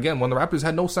the rim. And again, when the Raptors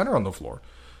had no center on the floor.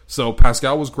 So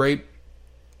Pascal was great.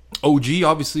 OG,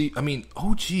 obviously,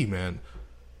 man.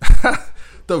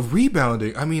 The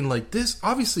rebounding, this,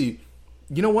 obviously,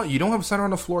 you know what? You don't have a center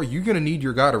on the floor. You're going to need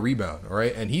your guy to rebound, all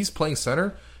right? And he's playing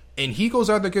center, and he goes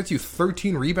out there, gets you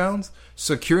 13 rebounds,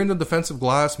 securing the defensive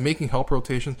glass, making help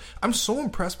rotations. I'm so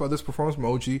impressed by this performance from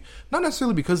OG. Not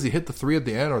necessarily because he hit the 3 at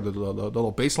the end or the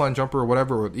little baseline jumper or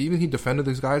whatever, or even he defended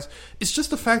these guys. It's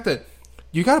just the fact that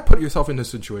you got to put yourself in this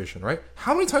situation, right?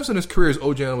 How many times in his career has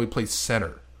OG Anunoby played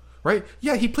center, right?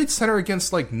 Yeah, he played center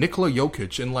against, Nikola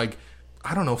Jokic in,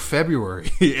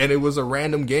 February, and it was a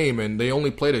random game, and they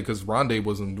only played it because Rondae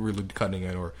wasn't really cutting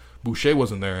it, or Boucher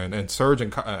wasn't there, and Serge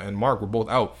and Mark were both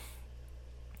out.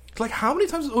 How many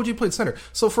times has OG played center?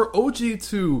 So for OG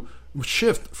to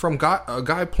shift from a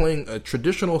guy playing a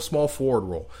traditional small forward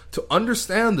role to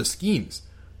understand the schemes,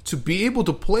 to be able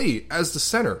to play as the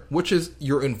center, which is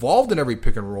you're involved in every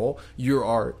pick and roll, you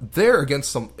are there against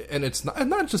some, and it's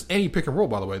not just any pick and roll,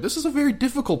 by the way. This is a very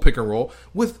difficult pick and roll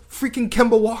with freaking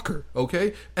Kemba Walker,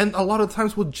 okay? And a lot of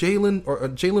times with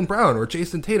Jaylen Brown or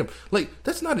Jason Tatum.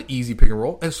 That's not an easy pick and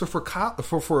roll. And so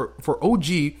for OG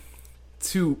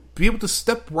to be able to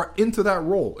step right into that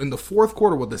role in the fourth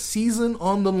quarter with the season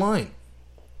on the line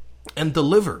and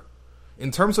deliver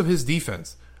in terms of his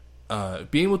defense,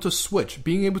 being able to switch,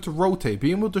 being able to rotate,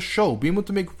 being able to show, being able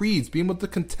to make reads, being able to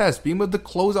contest, being able to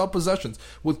close out possessions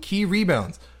with key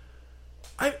rebounds.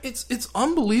 It's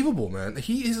unbelievable, man.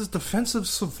 He is a defensive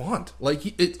savant.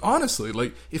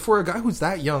 Honestly, if for a guy who's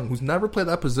that young, who's never played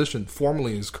that position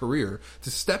formally in his career, to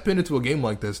step into a game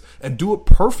like this and do it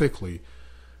perfectly,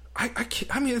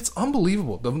 it's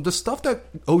unbelievable. The stuff that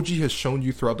OG has shown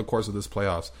you throughout the course of this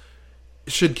playoffs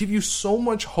should give you so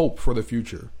much hope for the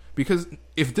future. Because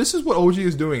if this is what OG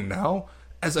is doing now,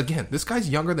 this guy's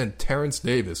younger than Terrence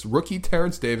Davis. Rookies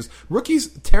Terrence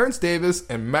Davis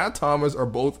and Matt Thomas are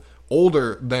both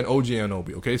older than OG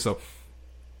Anunoby, okay? So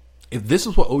if this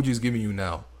is what OG is giving you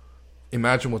now,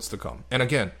 imagine what's to come. And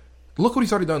again, look what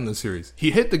he's already done in this series.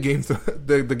 He hit the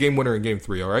game winner in game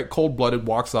 3, all right? Cold-blooded,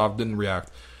 walks off, didn't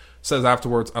react. says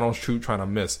afterwards, I don't shoot trying to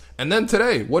miss. And then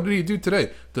today, what did he do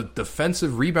today? The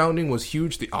defensive rebounding was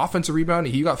huge. The offensive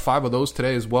rebounding, he got 5 of those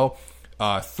today as well.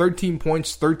 13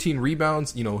 points, 13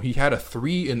 rebounds. You know, he had a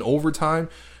 3 in overtime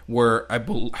where I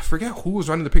forget who was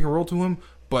running the pick and roll to him,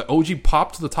 but OG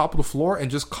popped to the top of the floor and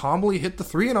just calmly hit the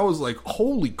 3, and I was like,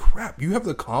 holy crap, you have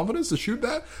the confidence to shoot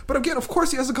that? But again, of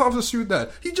course he has the confidence to shoot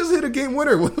that. He just hit a game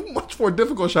winner with a much more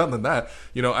difficult shot than that.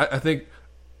 You know, I think,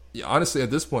 honestly,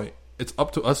 at this point, it's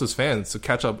up to us as fans to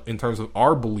catch up in terms of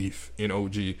our belief in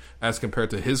OG as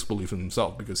compared to his belief in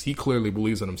himself, because he clearly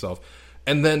believes in himself.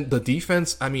 And then the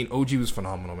defense, I mean, OG was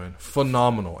phenomenal, man.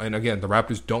 Phenomenal. And again, the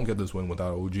Raptors don't get this win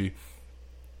without OG.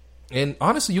 And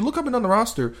honestly, you look up and down the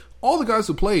roster, all the guys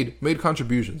who played made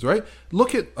contributions, right?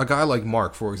 Look at a guy like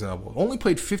Mark, for example. Only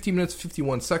played 50 minutes,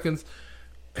 51 seconds.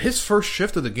 His first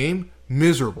shift of the game,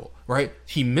 miserable, right?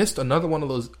 He missed another one of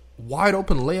those wide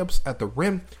open layups at the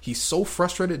rim. He's so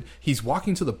frustrated. He's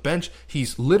walking to the bench.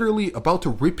 He's literally about to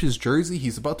rip his jersey.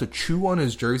 He's about to chew on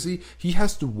his jersey. He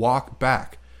has to walk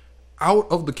back out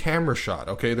of the camera shot.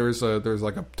 Okay, there's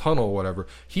like a tunnel or whatever.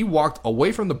 He walked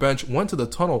away from the bench, went to the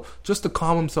tunnel just to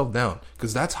calm himself down,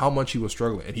 because that's how much he was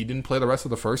struggling. And he didn't play the rest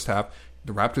of the first half.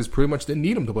 The Raptors pretty much didn't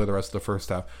need him to play the rest of the first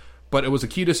half. But it was a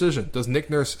key decision. Does Nick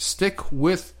Nurse stick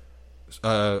with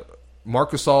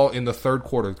Marc Gasol in the third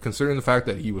quarter, considering the fact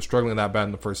that he was struggling that bad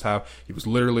in the first half? He was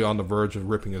literally on the verge of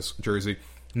ripping his jersey.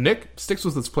 Nick sticks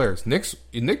with his players.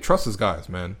 Nick trusts his guys,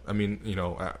 man. I mean, you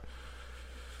know,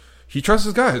 he trusts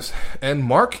his guys. And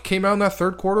Mark came out in that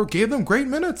third quarter, gave them great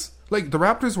minutes. Like, the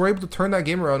Raptors were able to turn that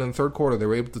game around in the third quarter. They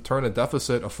were able to turn a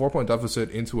 4-point deficit,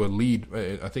 into a lead.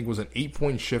 I think it was an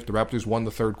 8-point shift. The Raptors won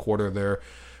the third quarter there,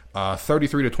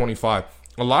 33-25.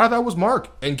 A lot of that was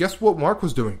Mark. And guess what Mark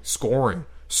was doing?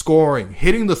 Scoring,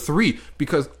 hitting the 3.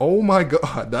 Because, oh my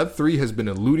God, that 3 has been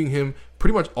eluding him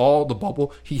pretty much all the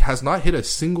bubble. He has not hit a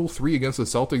single 3 against the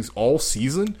Celtics all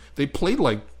season. They played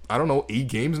 8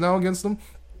 games now against them.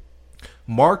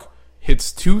 Mark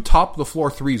hits 2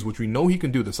 top-of-the-floor threes, which we know he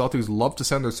can do. The Celtics love to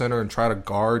send their center and try to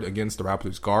guard against the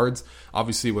Raptors' guards.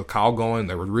 Obviously, with Kyle going,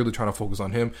 they were really trying to focus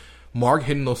on him. Mark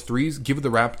hitting those threes, give the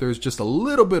Raptors just a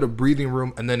little bit of breathing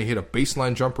room, and then he hit a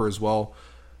baseline jumper as well.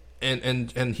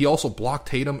 And he also blocked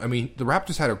Tatum. I mean, the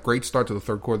Raptors had a great start to the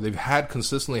third quarter. They've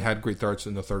consistently had great starts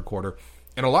in the third quarter.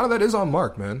 And a lot of that is on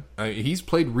Mark, man. He's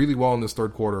played really well in this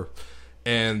third quarter.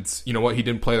 And you know what? He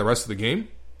didn't play the rest of the game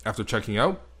after checking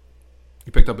out. He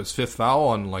picked up his 5th foul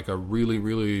on a really,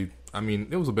 really, I mean,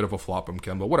 it was a bit of a flop from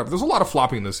Kemba. Whatever. There's a lot of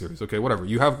flopping in this series, okay? Whatever.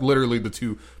 You have literally the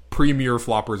 2 premier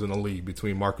floppers in the league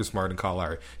between Marcus Smart and Kyle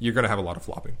Lowry. You're going to have a lot of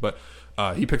flopping. But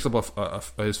he picks up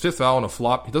his 5th foul on a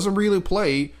flop. He doesn't really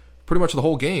play pretty much the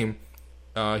whole game.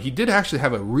 He did actually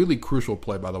have a really crucial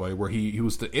play, by the way, where he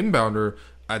was the inbounder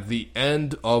at the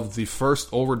end of the first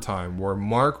overtime, where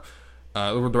the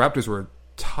Raptors were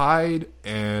tied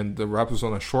and the Raptors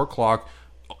on a short clock.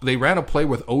 They ran a play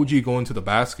with OG going to the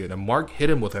basket, and Mark hit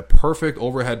him with a perfect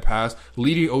overhead pass,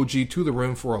 leading OG to the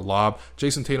rim for a lob.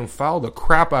 Jason Tatum fouled the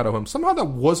crap out of him. Somehow that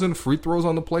wasn't free throws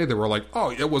on the play. They were like,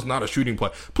 oh, it was not a shooting play.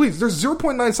 Please, there's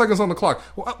 0.9 seconds on the clock.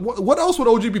 What else would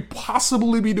OG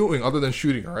possibly be doing other than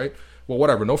shooting, all right? Well,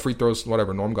 whatever. No free throws,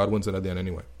 whatever. Norm God wins it at the end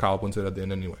anyway. Kyle wins it at the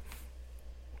end anyway.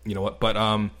 You know what?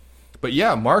 But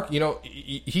yeah, Mark, you know,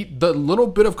 he the little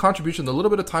bit of contribution, the little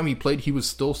bit of time he played, he was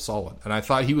still solid. And I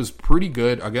thought he was pretty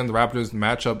good. Again, the Raptors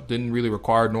matchup didn't really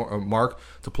require Mark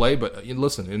to play. But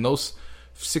listen, in those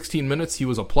 16 minutes, he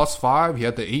was a +5. He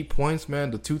had the 8 points,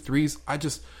 man, the 2 threes.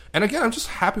 And again, I'm just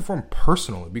happy for him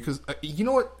personally, because you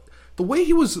know what? The way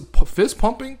he was fist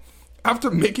pumping after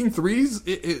making threes,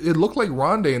 it looked like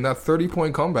Rondé in that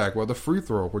 30-point comeback where the free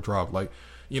throw were dropped.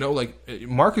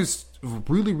 Mark is a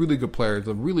really, really good player. He's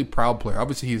a really proud player.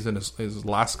 Obviously, he's in his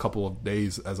last couple of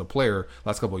days as a player,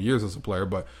 last couple of years as a player,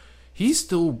 but he's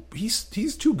too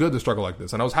good to struggle like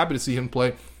this. And I was happy to see him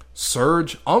play.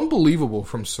 Serge, unbelievable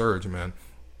from Serge, man.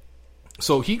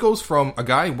 So he goes from a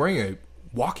guy wearing a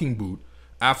walking boot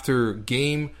after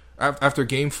game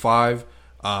 5.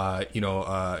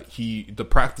 The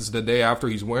practice the day after,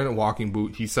 he's wearing a walking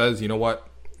boot. He says, you know what?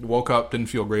 Woke up, didn't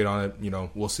feel great on it. You know,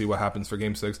 we'll see what happens for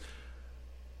Game 6.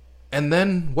 And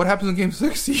then what happens in Game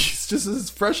 6? He's just as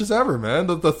fresh as ever, man.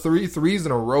 The 3 threes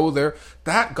in a row there,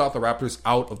 that got the Raptors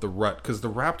out of the rut, because the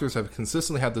Raptors have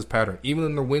consistently had this pattern, even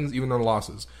in their wins, even in their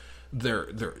losses.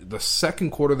 The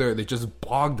second quarter there, they just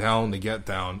bog down, they get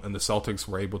down, and the Celtics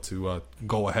were able to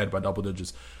go ahead by double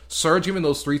digits. Serge, even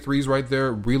those 3 threes right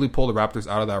there, really pulled the Raptors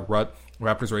out of that rut. The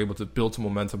Raptors were able to build some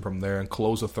momentum from there and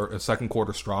close a second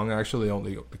quarter strong. Actually,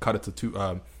 they cut it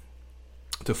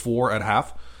to 4 at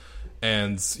half.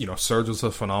 And, you know, Serge was a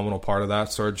phenomenal part of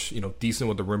that. Serge, you know, decent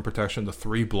with the rim protection, the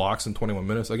 3 blocks in 21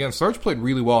 minutes. Again, Serge played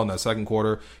really well in that second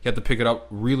quarter. He had to pick it up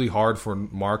really hard for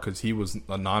Mark because he was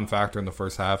a non-factor in the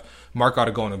first half. Mark got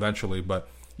it going eventually. But,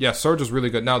 yeah, Serge was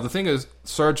really good. Now, the thing is,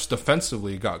 Serge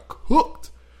defensively got cooked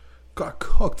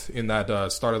in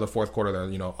that start of the fourth quarter there.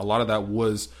 You know, a lot of that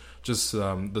was just the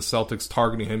Celtics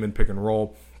targeting him in pick and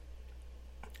roll.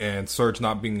 And Serge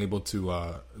not being able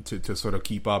to sort of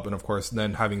keep up, and of course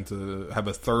then having to have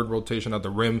a third rotation at the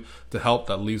rim to help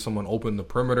that leaves someone open the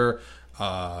perimeter,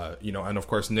 you know, and of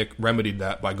course Nick remedied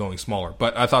that by going smaller.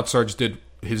 But I thought Serge did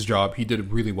his job; he did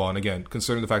it really well. And again,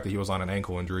 considering the fact that he was on an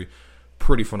ankle injury,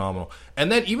 pretty phenomenal.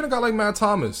 And then even a guy like Matt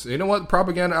Thomas, you know what?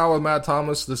 Propaganda hour with Matt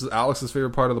Thomas. This is Alex's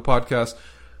favorite part of the podcast.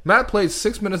 Matt played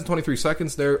 6 minutes and 23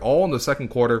 seconds there, all in the second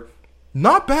quarter.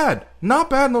 Not bad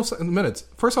in those minutes.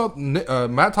 First off,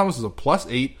 Matt Thomas is a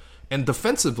 +8, and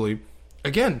defensively,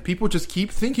 again, people just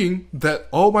keep thinking that,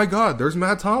 oh my God, there's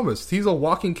Matt Thomas. He's a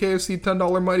walking KFC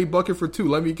 $10 mighty bucket for 2.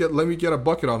 Let me get a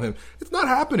bucket on him. It's not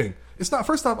happening. It's not.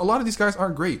 First off, a lot of these guys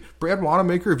aren't great. Brad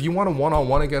Wanamaker, if you want a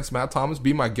one-on-one against Matt Thomas,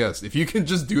 be my guest. If you can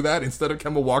just do that instead of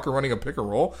Kemba Walker running a pick and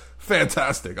roll,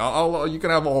 fantastic. You can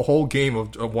have a whole game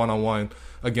of one-on-one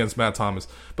against Matt Thomas.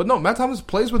 But no, Matt Thomas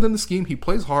plays within the scheme. He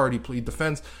plays hard. He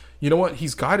defends. You know what?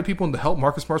 He's guided people into help.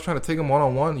 Marcus Smart's trying to take him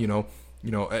one-on-one. You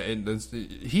know, and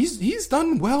he's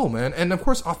done well, man. And of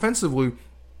course, offensively,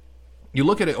 you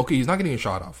look at it. Okay, he's not getting a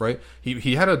shot off, right?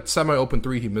 He had a semi-open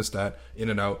 3. He missed that in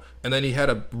and out, and then he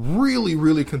had a really,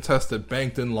 really contested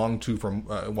banked in long 2 from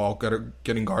while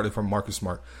getting guarded from Marcus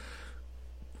Smart.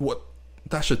 What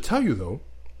that should tell you, though,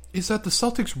 is that the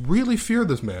Celtics really fear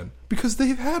this man because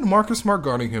they've had Marcus Smart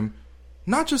guarding him,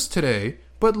 not just today,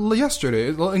 but yesterday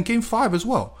in Game 5 as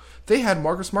well. They had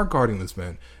Marcus Smart guarding this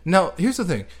man. Now, here's the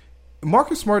thing.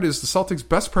 Marcus Smart is the Celtics'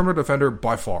 best perimeter defender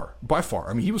by far. By far.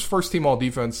 I mean, he was first team all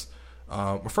defense,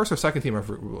 first or second team, I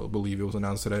believe it was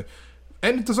announced today.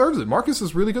 And it deserves it. Marcus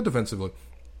is really good defensively.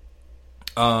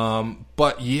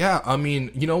 But yeah, I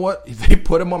mean, you know what? They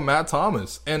put him on Matt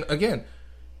Thomas. And again,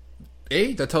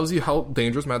 A, that tells you how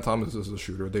dangerous Matt Thomas is as a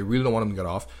shooter. They really don't want him to get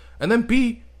off. And then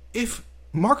B, if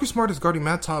Marcus Smart is guarding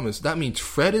Matt Thomas, that means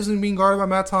Fred isn't being guarded by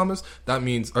Matt Thomas. That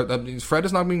means Fred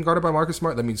is not being guarded by Marcus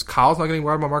Smart. That means Kyle's not getting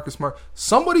guarded by Marcus Smart.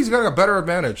 Somebody's got a better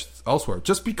advantage elsewhere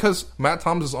just because Matt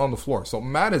Thomas is on the floor. So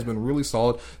Matt has been really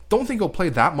solid. Don't think he'll play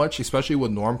that much, especially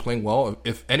with Norm playing well.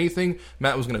 If anything,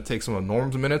 Matt was going to take some of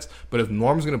Norm's minutes. But if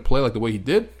Norm's going to play like the way he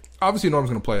did, obviously Norm's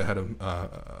going to play ahead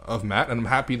of Matt. And I'm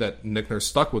happy that Nick Nurse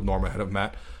stuck with Norm ahead of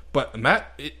Matt. But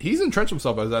Matt, he's entrenched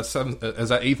himself as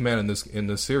that eighth man in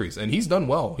this series, and he's done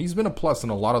well. He's been a plus in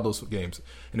a lot of those games,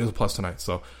 and he was a plus tonight.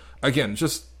 So, again,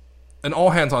 just an all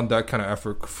hands on deck kind of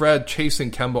effort. Fred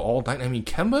chasing Kemba all night. I mean,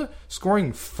 Kemba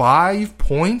scoring 5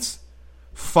 points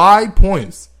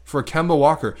for Kemba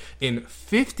Walker in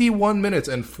 51 minutes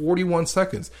and 41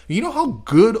 seconds. You know how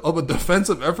good of a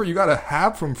defensive effort you got to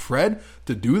have from Fred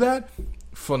to do that?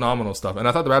 Phenomenal stuff. And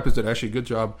I thought the Raptors did actually a good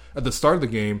job at the start of the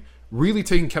game, really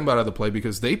taking Kemba out of the play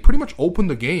because they pretty much opened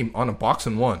the game on a box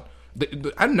and one.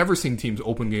 I've never seen teams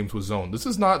open games with zone. This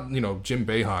is not, Jim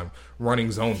Boeheim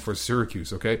running zone for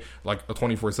Syracuse, okay? Like a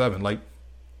 24/7. Like,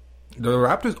 the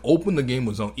Raptors opened the game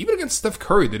with zone. Even against Steph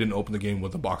Curry, they didn't open the game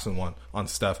with a box and one on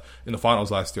Steph in the finals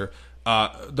last year.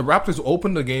 The Raptors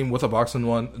opened the game with a box and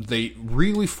one. They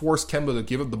really forced Kemba to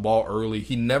give up the ball early.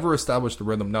 He never established the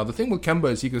rhythm. Now, the thing with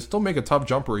Kemba is he can still make a tough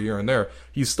jumper here and there.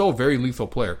 He's still a very lethal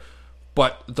player.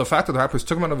 But the fact that the Raptors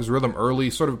took him out of his rhythm early,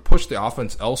 sort of pushed the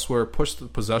offense elsewhere, pushed the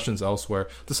possessions elsewhere,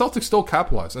 the Celtics still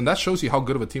capitalized. And that shows you how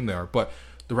good of a team they are. But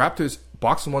the Raptors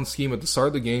box and one scheme at the start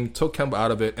of the game, took Kemba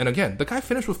out of it. And again, the guy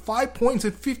finished with 5 points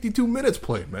in 52 minutes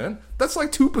played, man. That's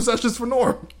like 2 possessions for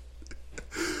Norm.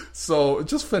 So,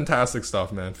 just fantastic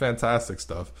stuff, man. Fantastic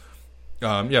stuff.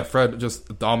 Fred,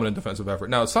 just dominant defensive effort.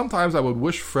 Now, sometimes I would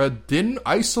wish Fred didn't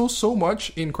ISO so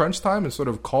much in crunch time and sort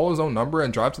of call his own number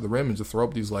and drive to the rim and just throw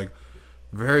up these,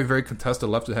 very, very contested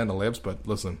left-handed layups. But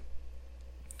listen,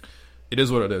 it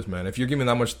is what it is, man. If you're giving me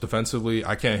that much defensively,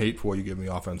 I can't hate for what you give me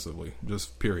offensively.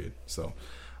 Just period. So,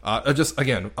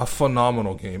 again, a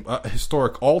phenomenal game. A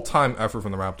historic all-time effort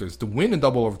from the Raptors. To win in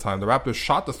double overtime, the Raptors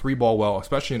shot the 3-ball well,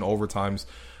 especially in overtimes.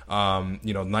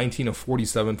 19 of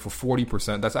 47 for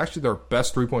 40%. That's actually their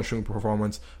best three-point shooting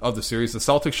performance of the series. The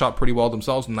Celtics shot pretty well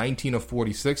themselves, 19 of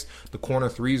 46. The corner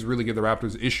threes really give the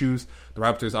Raptors issues. The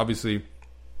Raptors obviously...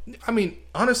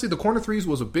 honestly, the corner threes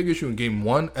was a big issue in Game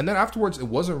 1, and then afterwards, it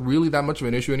wasn't really that much of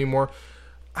an issue anymore.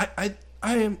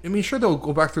 I mean, sure, they'll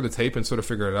go back through the tape and sort of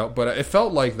figure it out, but it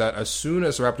felt like that as soon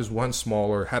as the Raptors went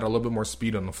smaller, had a little bit more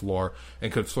speed on the floor,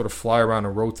 and could sort of fly around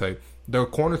and rotate, their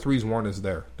corner threes weren't as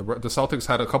there. The Celtics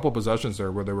had a couple of possessions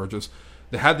there where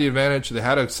they had the advantage, they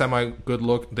had a semi-good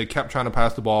look, they kept trying to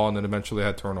pass the ball, and then eventually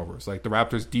had turnovers. Like, the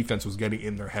Raptors' defense was getting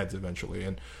in their heads eventually,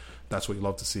 and that's what you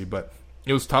love to see, but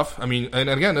it was tough. I mean, and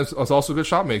again, it was also good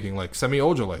shot making, like Semi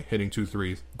Ojeleye hitting 2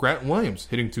 threes, Grant Williams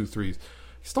hitting 2 threes.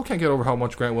 Still can't get over how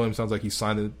much Grant Williams sounds like he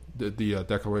signed the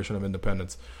Declaration of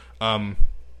Independence.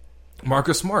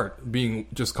 Marcus Smart being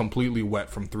just completely wet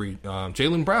from 3.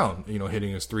 Jaylen Brown,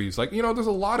 hitting his threes. Like, there's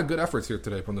a lot of good efforts here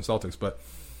today from the Celtics, but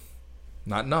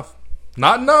not enough.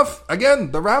 Not enough.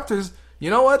 Again, the Raptors, you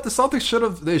know what? The Celtics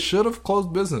should have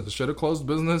closed business. Should have closed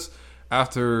business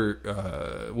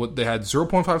after what they had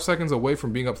 0.5 seconds away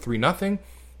from being up 3-0.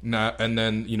 And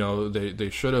then, they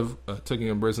should have taken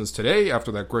care of business today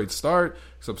after that great start,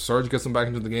 except Serge gets them back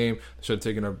into the game. They should have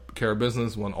taken care of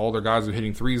business when all their guys were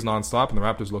hitting threes nonstop and the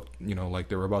Raptors looked, like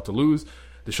they were about to lose.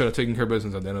 They should have taken care of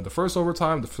business at the end of the first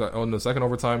overtime. On the second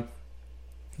overtime,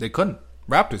 they couldn't.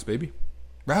 Raptors, baby.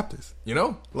 Raptors,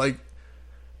 Like,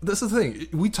 this is the thing.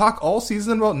 We talk all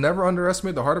season about never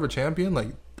underestimate the heart of a champion. Like,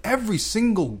 every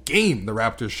single game, the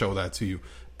Raptors show that to you.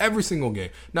 Every single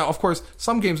game. Now, of course,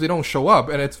 some games they don't show up,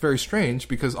 and it's very strange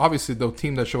because obviously the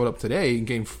team that showed up today in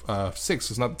Game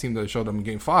 6 is not the team that showed up in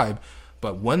Game 5.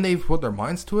 But when they put their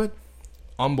minds to it,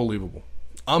 unbelievable.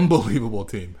 Unbelievable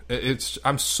team.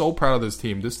 I'm so proud of this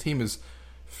team. This team is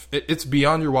it's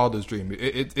beyond your wildest dream.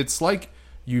 It's like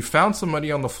you found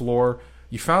somebody on the floor,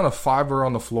 you found a fiver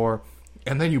on the floor,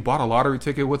 and then you bought a lottery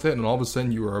ticket with it, and all of a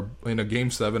sudden you were in a Game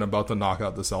 7 about to knock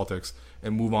out the Celtics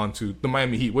and move on to the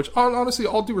Miami Heat, which honestly,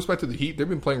 all due respect to the Heat, they've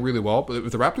been playing really well. But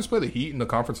if the Raptors play the Heat in the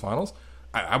conference finals,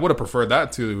 I would have preferred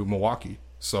that to Milwaukee.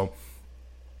 So,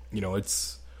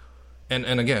 it's... And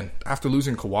again, after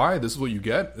losing Kawhi, this is what you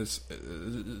get. This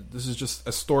is just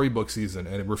a storybook season,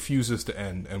 and it refuses to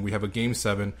end. And we have a Game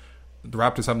 7. The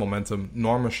Raptors have momentum.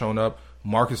 Norm has shown up.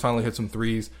 Marcus finally hit some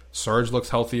threes. Serge looks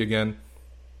healthy again.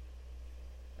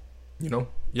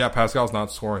 Yeah, Pascal's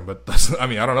not scoring, but I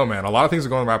don't know, man. A lot of things are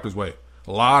going the Raptors' way.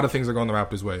 A lot of things are going the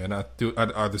Raptors' way. And are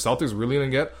the Celtics really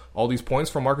going to get all these points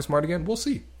from Marcus Smart again? We'll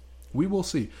see. We will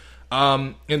see.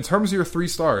 In terms of your 3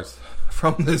 stars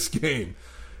from this game,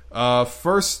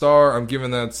 first star, I'm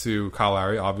giving that to Kyle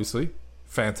Lowry, obviously.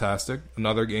 Fantastic.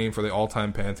 Another game for the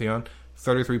all-time Pantheon.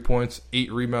 33 points,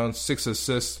 8 rebounds, 6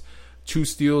 assists, 2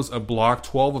 steals, a block,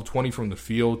 12 of 20 from the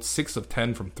field, 6 of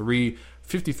 10 from 3,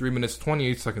 53 minutes,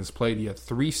 28 seconds played. He had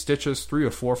 3 stitches, 3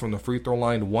 of 4 from the free throw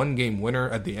line, 1 game winner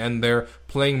at the end there,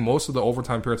 playing most of the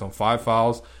overtime periods on 5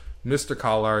 fouls. Mr.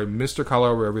 Kyle Lowry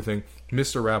over everything.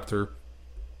 Mr. Raptor.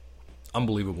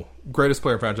 Unbelievable. Greatest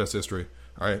player in franchise history.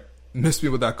 All right. Missed me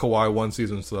with that Kawhi 1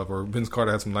 season stuff, or Vince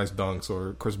Carter had some nice dunks,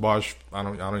 or Chris Bosh, I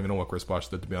don't even know what Chris Bosh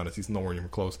did, to be honest. He's nowhere even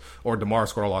close. Or DeMar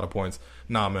scored a lot of points.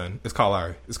 Nah, man. It's Kyle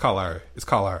Lowry. It's Kyle Lowry. It's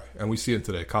Kyle Lowry. And we see it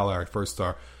today. Kyle Lowry, first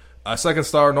star. Second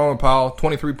star, Norman Powell,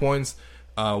 23 points,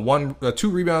 2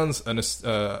 rebounds, an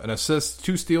assist,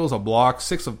 2 steals, a block,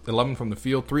 6 of 11 from the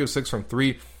field, 3 of 6 from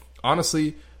 3.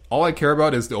 Honestly, all I care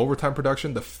about is the overtime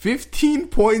production. The 15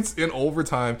 points in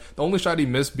overtime. The only shot he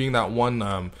missed being that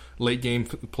one late game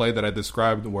play that I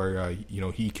described where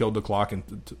he killed the clock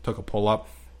and took a pull up.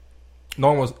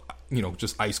 Norman was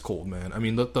just ice cold, man. I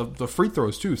mean, the free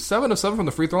throws too. 7 of 7 from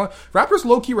the free throw line. Raptors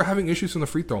low key were having issues from the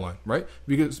free throw line, right?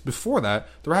 Because before that,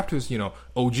 the Raptors,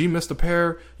 OG missed a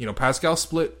pair. Pascal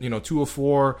split. 2 of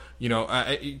 4.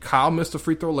 Kyle missed a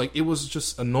free throw. Like, it was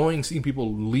just annoying seeing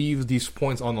people leave these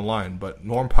points on the line. But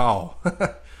Norm Powell,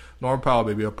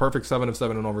 baby, a perfect 7 of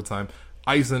 7 in overtime.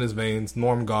 Ice in his veins.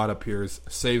 Norm God appears,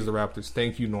 saves the Raptors.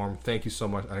 Thank you, Norm. Thank you so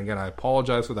much. And again, I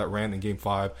apologize for that rant in Game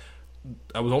 5.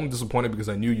 I was only disappointed because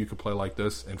I knew you could play like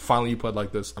this, and finally you played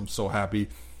like this. I'm so happy.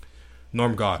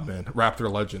 Norm God, man. Raptor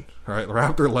legend. All right,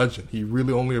 Raptor legend. He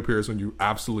really only appears when you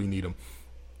absolutely need him.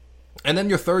 And then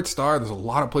your third star, there's a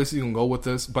lot of places you can go with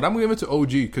this, but I'm going to give it to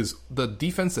OG because the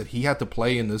defense that he had to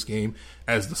play in this game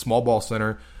as the small ball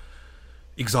center,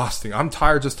 exhausting. I'm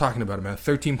tired just talking about it, man.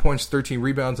 13 points, 13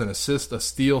 rebounds, an assist, a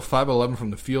steal, 5 of 11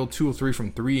 from the field, 2 of 3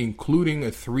 from 3, including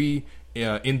a 3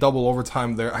 in double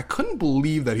overtime there. I couldn't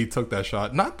believe that he took that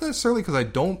shot. Not necessarily because I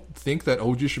don't think that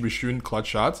OG should be shooting clutch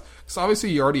shots, because obviously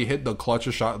he already hit the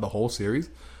clutchest shot of the whole series.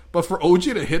 But for OG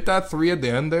to hit that 3 at the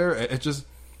end there, it just...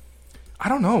 I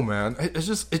don't know, man. It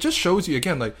just shows you,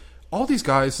 again, like, all these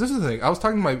guys... This is the thing. I was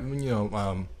talking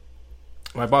to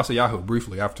my boss at Yahoo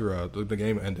briefly after the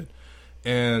game ended.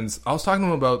 And I was talking to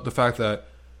him about the fact that,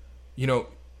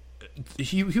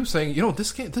 he was saying,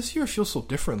 this year feels so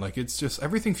different. Like, it's just,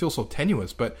 everything feels so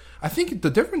tenuous. But I think the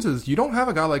difference is you don't have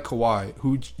a guy like Kawhi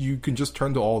who you can just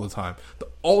turn to all the time. The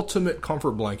ultimate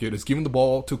comfort blanket is giving the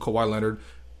ball to Kawhi Leonard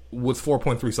with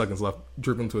 4.3 seconds left,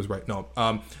 dribbling to his right. No,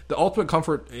 the ultimate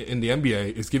comfort in the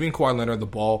NBA is giving Kawhi Leonard the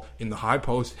ball in the high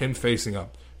post, him facing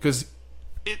up, because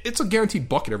it's a guaranteed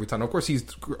bucket every time. Of course, he's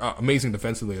amazing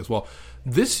defensively as well.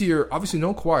 This year, obviously,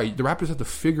 no Kawhi. The Raptors have to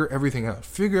figure everything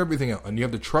out, and you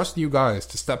have to trust you guys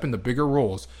to step into bigger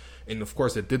roles. And of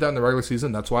course, they did that in the regular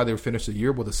season. That's why they finished the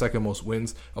year with the second most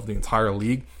wins of the entire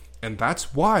league. And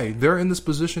that's why they're in this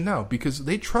position now, because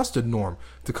they trusted Norm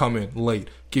to come in late,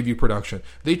 give you production.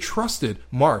 They trusted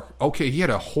Mark. Okay, he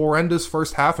had a horrendous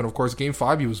first half, and of course, Game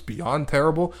 5, he was beyond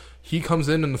terrible. He comes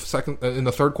in the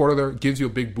third quarter there, gives you a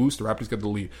big boost. The Raptors get the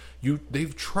lead.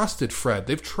 They've trusted Fred.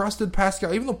 They've trusted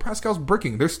Pascal. Even though Pascal's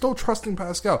bricking, they're still trusting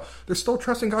Pascal. They're still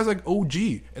trusting guys like OG.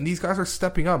 And these guys are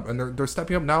stepping up, and they're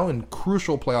stepping up now in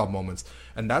crucial playoff moments.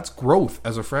 And that's growth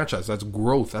as a franchise. That's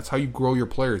growth. That's how you grow your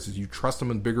players, is you trust them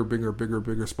in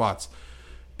bigger spots.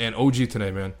 And OG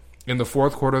today, man. In the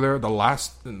fourth quarter there, the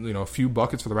last few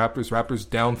buckets for the Raptors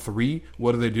down 3.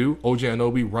 What do? OG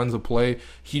Anunoby runs a play.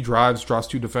 He drives, draws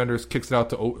 2 defenders, kicks it out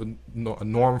to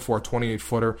Norm for a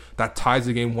 28-footer. That ties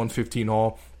the game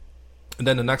 115-all. And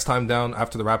then the next time down,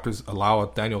 after the Raptors allow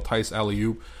a Daniel Tice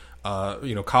alley-oop,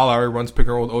 Kyle Lowry runs pick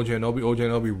and roll with OG Anunoby. OG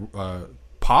Anunoby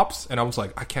pops, and I was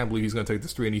like, I can't believe he's going to take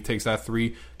this 3. And he takes that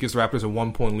 3, gives the Raptors a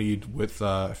 1-point lead with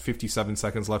 57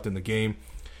 seconds left in the game.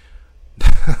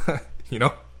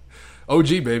 OG,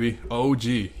 baby. OG.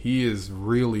 He is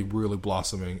really, really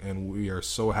blossoming, and we are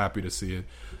so happy to see it.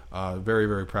 Very,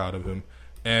 very proud of him.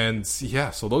 And,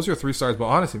 yeah, so those are your 3 stars. But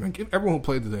honestly, man, give everyone who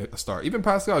played today a star. Even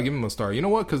Pascal, give him a star. You know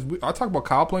what? Because I talked about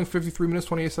Kyle playing 53 minutes,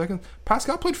 28 seconds.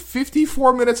 Pascal played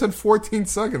 54 minutes and 14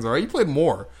 seconds, all right? He played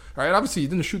more, all right? Obviously, he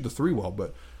didn't shoot the 3 well,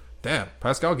 but, damn,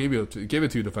 Pascal gave it to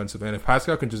you defensive. And if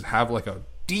Pascal can just have, like, a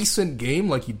decent game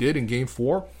like he did in Game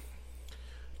 4,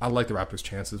 I like the Raptors'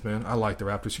 chances, man. I like the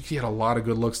Raptors. He had a lot of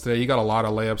good looks today. He got a lot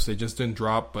of layups. They just didn't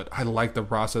drop, but I like the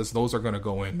process. Those are going to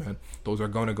go in, man. Those are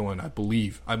going to go in. I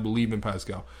believe in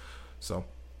Pascal. So,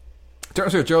 in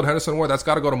terms of Gerald Henderson Award, that's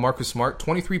got to go to Marcus Smart.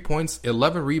 23 points,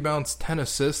 11 rebounds, 10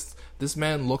 assists. This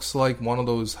man looks like one of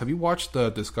those. Have you watched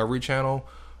the Discovery Channel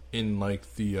in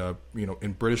like the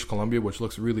in British Columbia, which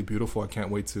looks really beautiful? I can't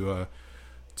wait to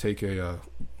take a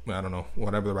I don't know,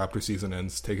 whenever the Raptor season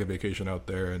ends, take a vacation out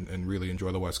there and really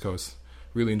enjoy the West Coast.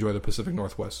 Really enjoy the Pacific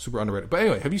Northwest. Super underrated. But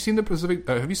anyway, have you seen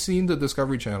the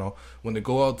Discovery Channel when they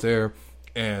go out there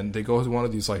and they go to one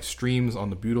of these like streams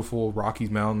on the beautiful Rockies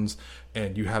Mountains,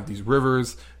 and you have these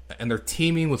rivers and they're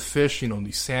teeming with fish,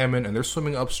 these salmon, and they're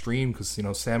swimming upstream because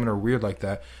salmon are weird like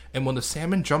that. And when the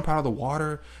salmon jump out of the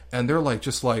water and they're like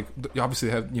just like obviously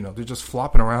they have they're just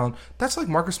flopping around. That's like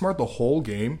Marcus Smart the whole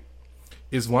game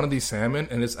is one of these salmon,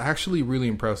 and it's actually really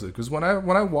impressive because when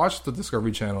I watch the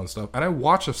Discovery Channel and stuff, and I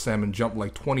watch a salmon jump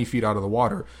like 20 feet out of the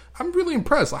water, I'm really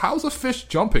impressed. How's a fish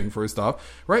jumping for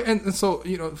stuff, right? And so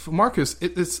for Marcus,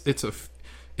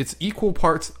 it's equal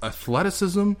parts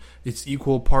athleticism, it's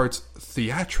equal parts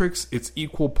theatrics, it's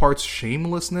equal parts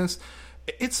shamelessness.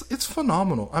 It's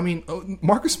phenomenal. I mean,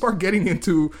 Marcus Smart getting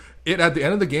into it at the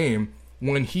end of the game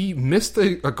when he missed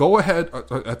a go-ahead,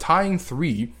 a tying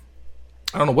 3.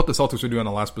 I don't know what the Celtics were doing on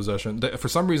the last possession. For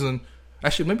some reason,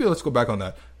 actually, maybe let's go back on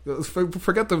that.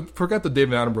 Forget the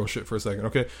David Attenborough shit for a second,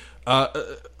 okay?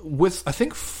 With, I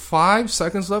think, 5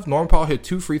 seconds left, Norman Powell hit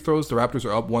 2 free throws. The Raptors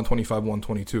are up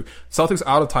 125-122. Celtics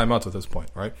out of timeouts at this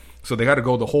point, right? So they got to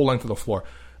go the whole length of the floor.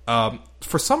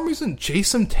 For some reason,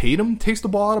 Jason Tatum takes the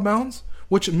ball out of bounds,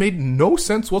 which made no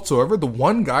sense whatsoever. The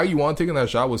one guy you want taking that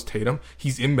shot was Tatum.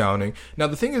 He's inbounding. Now,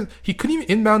 the thing is, he couldn't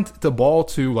even inbound the ball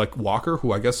to, like, Walker,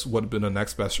 who I guess would have been the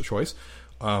next best choice,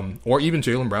 or even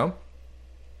Jaylen Brown.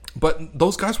 But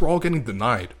those guys were all getting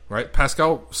denied, right?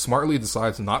 Pascal smartly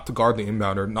decides not to guard the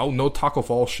inbounder. No Taco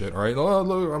Fall shit, all right? Oh,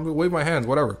 look, I'm going to wave my hands,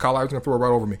 whatever. Kyle Lowry's going to throw it right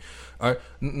over me.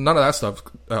 None of that stuff.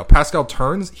 Pascal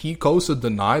turns. He goes to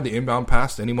deny the inbound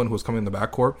pass to anyone who was coming in the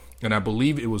backcourt. And I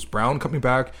believe it was Brown coming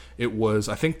back. It was,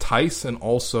 I think, Tice and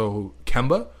also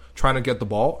Kemba trying to get the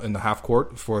ball in the half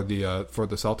court for the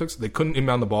Celtics. They couldn't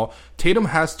inbound the ball. Tatum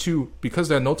has to, because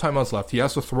there are no timeouts left, he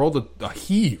has to throw the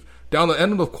heave down the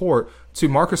end of the court to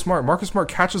Marcus Smart. Marcus Smart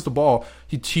catches the ball.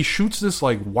 He shoots this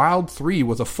like wild 3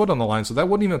 with a foot on the line, so that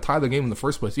wouldn't even tie the game in the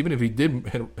first place, even if he did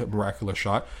hit a miraculous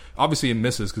shot. Obviously, it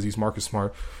misses because he's Marcus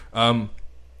Smart. And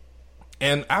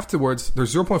afterwards,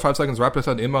 there's 0.5 seconds. Raptors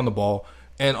had to inbound the ball,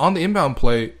 And on the inbound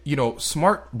play,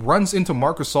 Smart runs into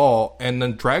Marc Gasol and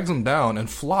then drags him down and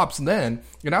flops then.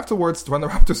 And afterwards, when the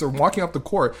Raptors are walking up the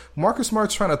court, Marcus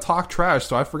Smart's trying to talk trash,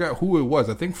 so I forget who it was.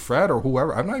 I think Fred or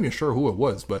whoever. I'm not even sure who it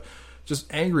was, but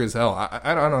just angry as hell.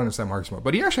 I don't understand Marcus Smart.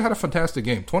 But he actually had a fantastic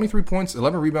game. 23 points,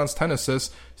 11 rebounds, 10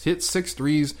 assists, hit 6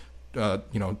 threes,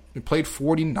 played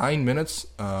 49 minutes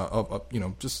of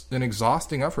just an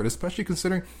exhausting effort, especially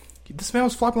considering this man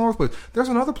was flopping all over the place. There's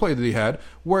another play that he had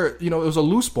where, it was a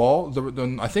loose ball.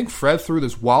 I think Fred threw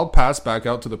this wild pass back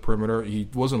out to the perimeter. He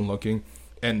wasn't looking,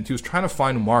 and he was trying to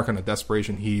find Mark on a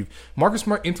desperation heave. Marcus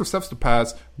Smart intercepts the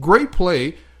pass. Great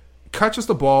play. Catches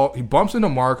the ball. He bumps into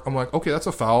Mark. I'm like, okay, that's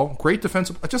a foul. Great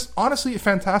defensive. Just honestly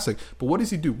fantastic. But what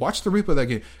does he do? Watch the replay of that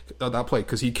game, that play,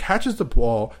 because he catches the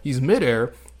ball. He's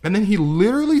midair. And then he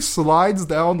literally slides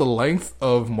down the length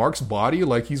of Mark's body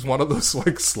like he's one of those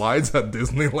like slides at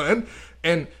Disneyland,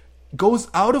 and goes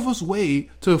out of his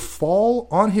way to fall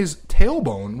on his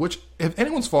tailbone, which if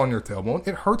anyone's fallen on your tailbone,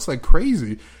 it hurts like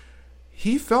crazy.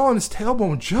 He fell on his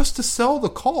tailbone just to sell the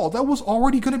call that was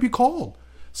already going to be called.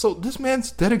 So this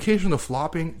man's dedication to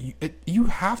flopping, you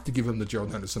have to give him the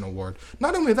Gerald Henderson Award.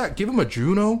 Not only that, give him a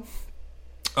Juno.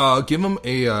 Give him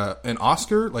an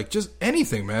Oscar, like just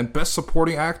anything, man. Best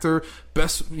supporting actor,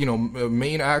 best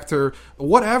main actor,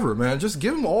 whatever, man. Just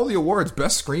give him all the awards.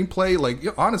 Best screenplay, like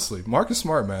honestly, Marcus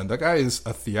Smart, man. That guy is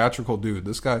a theatrical dude.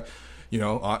 This guy,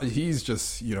 he's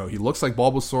just he looks like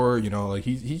Bulbasaur. Like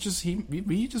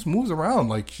he just moves around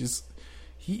like he's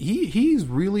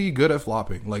really good at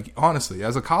flopping. Like honestly,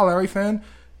 as a Kyle Lowry fan,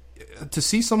 to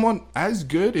see someone as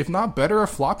good, if not better, at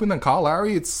flopping than Kyle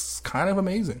Lowry, it's kind of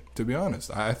amazing, to be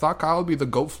honest. I thought Kyle would be the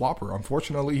GOAT flopper.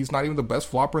 Unfortunately, he's not even the best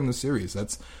flopper in the series.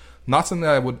 That's not something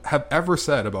that I would have ever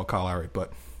said about Kyle Lowry,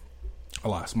 but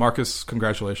alas. Marcus,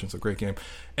 congratulations, a great game.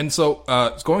 And so,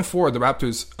 going forward, the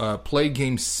Raptors play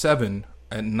Game 7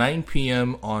 at 9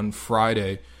 p.m. on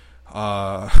Friday.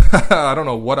 I don't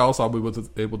know what else I'll be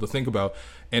able to think about.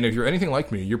 And if you're anything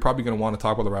like me, you're probably going to want to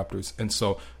talk about the Raptors. And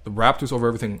so the Raptors Over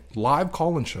Everything live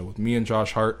call-in show with me and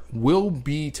Josh Hart will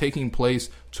be taking place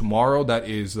tomorrow. That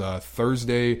is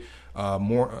Thursday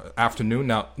afternoon.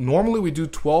 Now, normally we do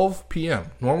 12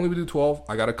 p.m. Normally we do 12.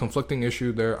 I got a conflicting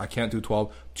issue there. I can't do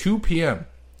 12. 2 p.m.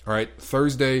 All right,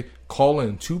 Thursday, call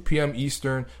in 2 p.m.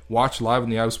 Eastern. Watch live on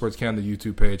the Yahoo Sports Canada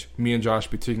YouTube page. Me and Josh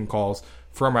be taking calls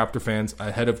from Raptor fans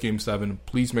ahead of Game 7.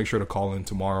 Please make sure to call in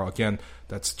tomorrow. Again,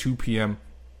 that's 2 p.m.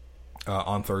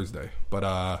 On Thursday.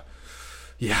 But,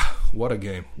 yeah, what a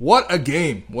game. What a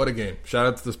game. What a game. Shout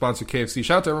out to the sponsor, KFC.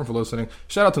 Shout out to everyone for listening.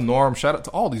 Shout out to Norm. Shout out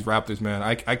to all these Raptors, man.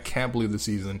 I can't believe the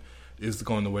season is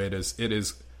going the way it is. It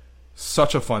is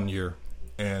such a fun year,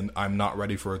 and I'm not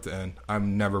ready for it to end.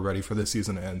 I'm never ready for this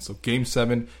season to end. So, Game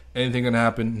 7, anything can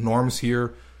happen. Norm's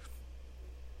here.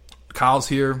 Kyle's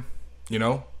here.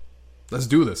 Let's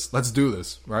do this. Let's do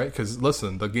this, right? Because,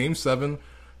 listen, the Game 7,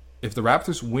 if the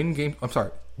Raptors win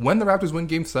when the Raptors win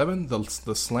Game 7,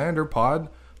 the slander pod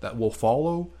that will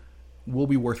follow will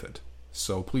be worth it.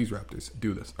 So please, Raptors,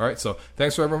 do this. All right, so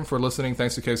thanks to everyone for listening.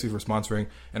 Thanks to KC for sponsoring.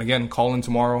 And again, call in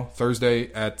tomorrow,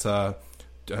 Thursday at 2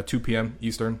 p.m.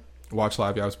 Eastern. Watch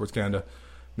live, Yahoo Sports Canada.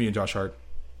 Me and Josh Hart.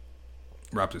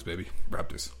 Raptors, baby.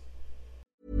 Raptors.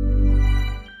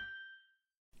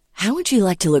 How would you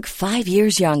like to look 5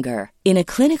 years younger? In a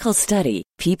clinical study,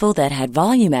 people that had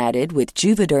volume added with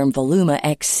Juvederm Voluma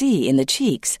XC in the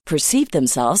cheeks perceived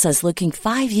themselves as looking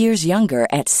 5 years younger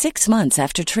at 6 months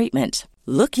after treatment.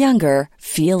 Look younger,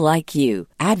 feel like you.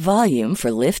 Add volume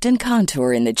for lift and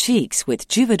contour in the cheeks with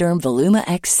Juvederm Voluma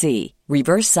XC.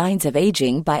 Reverse signs of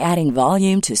aging by adding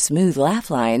volume to smooth laugh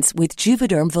lines with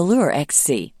Juvederm Volure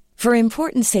XC. For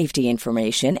important safety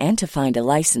information and to find a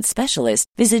licensed specialist,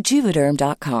 visit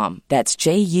Juvederm.com. That's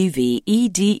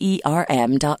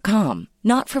JUVEDERM.com.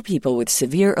 Not for people with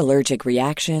severe allergic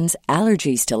reactions,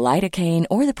 allergies to lidocaine,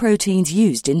 or the proteins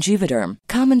used in Juvederm.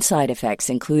 Common side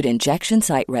effects include injection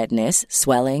site redness,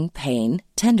 swelling, pain,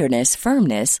 tenderness,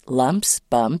 firmness, lumps,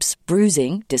 bumps,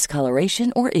 bruising,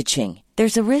 discoloration, or itching.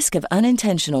 There's a risk of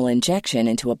unintentional injection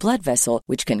into a blood vessel,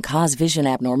 which can cause vision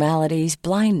abnormalities,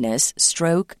 blindness,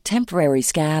 stroke, temporary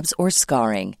scabs, or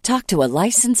scarring. Talk to a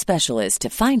licensed specialist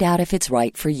to find out if it's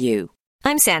right for you.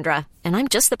 I'm Sandra, and I'm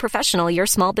just the professional your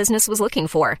small business was looking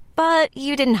for. But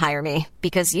you didn't hire me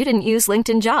because you didn't use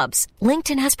LinkedIn Jobs.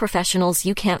 LinkedIn has professionals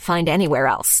you can't find anywhere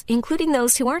else, including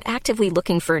those who aren't actively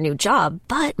looking for a new job,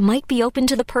 but might be open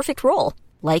to the perfect role,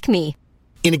 like me.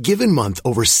 In a given month,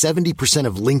 over 70%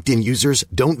 of LinkedIn users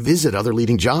don't visit other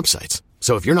leading job sites.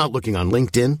 So if you're not looking on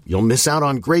LinkedIn, you'll miss out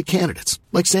on great candidates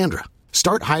like Sandra.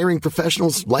 Start hiring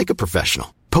professionals like a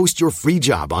professional. Post your free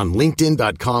job on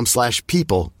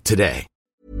linkedin.com/people today.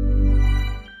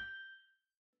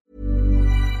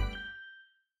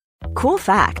 Cool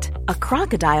fact, a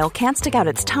crocodile can't stick out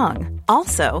its tongue.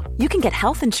 Also, you can get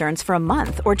health insurance for a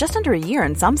month or just under a year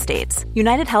in some states.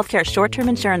 United Healthcare short-term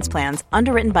insurance plans,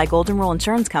 underwritten by Golden Rule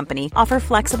Insurance Company, offer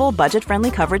flexible,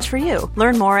 budget-friendly coverage for you.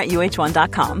 Learn more at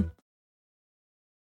uh1.com.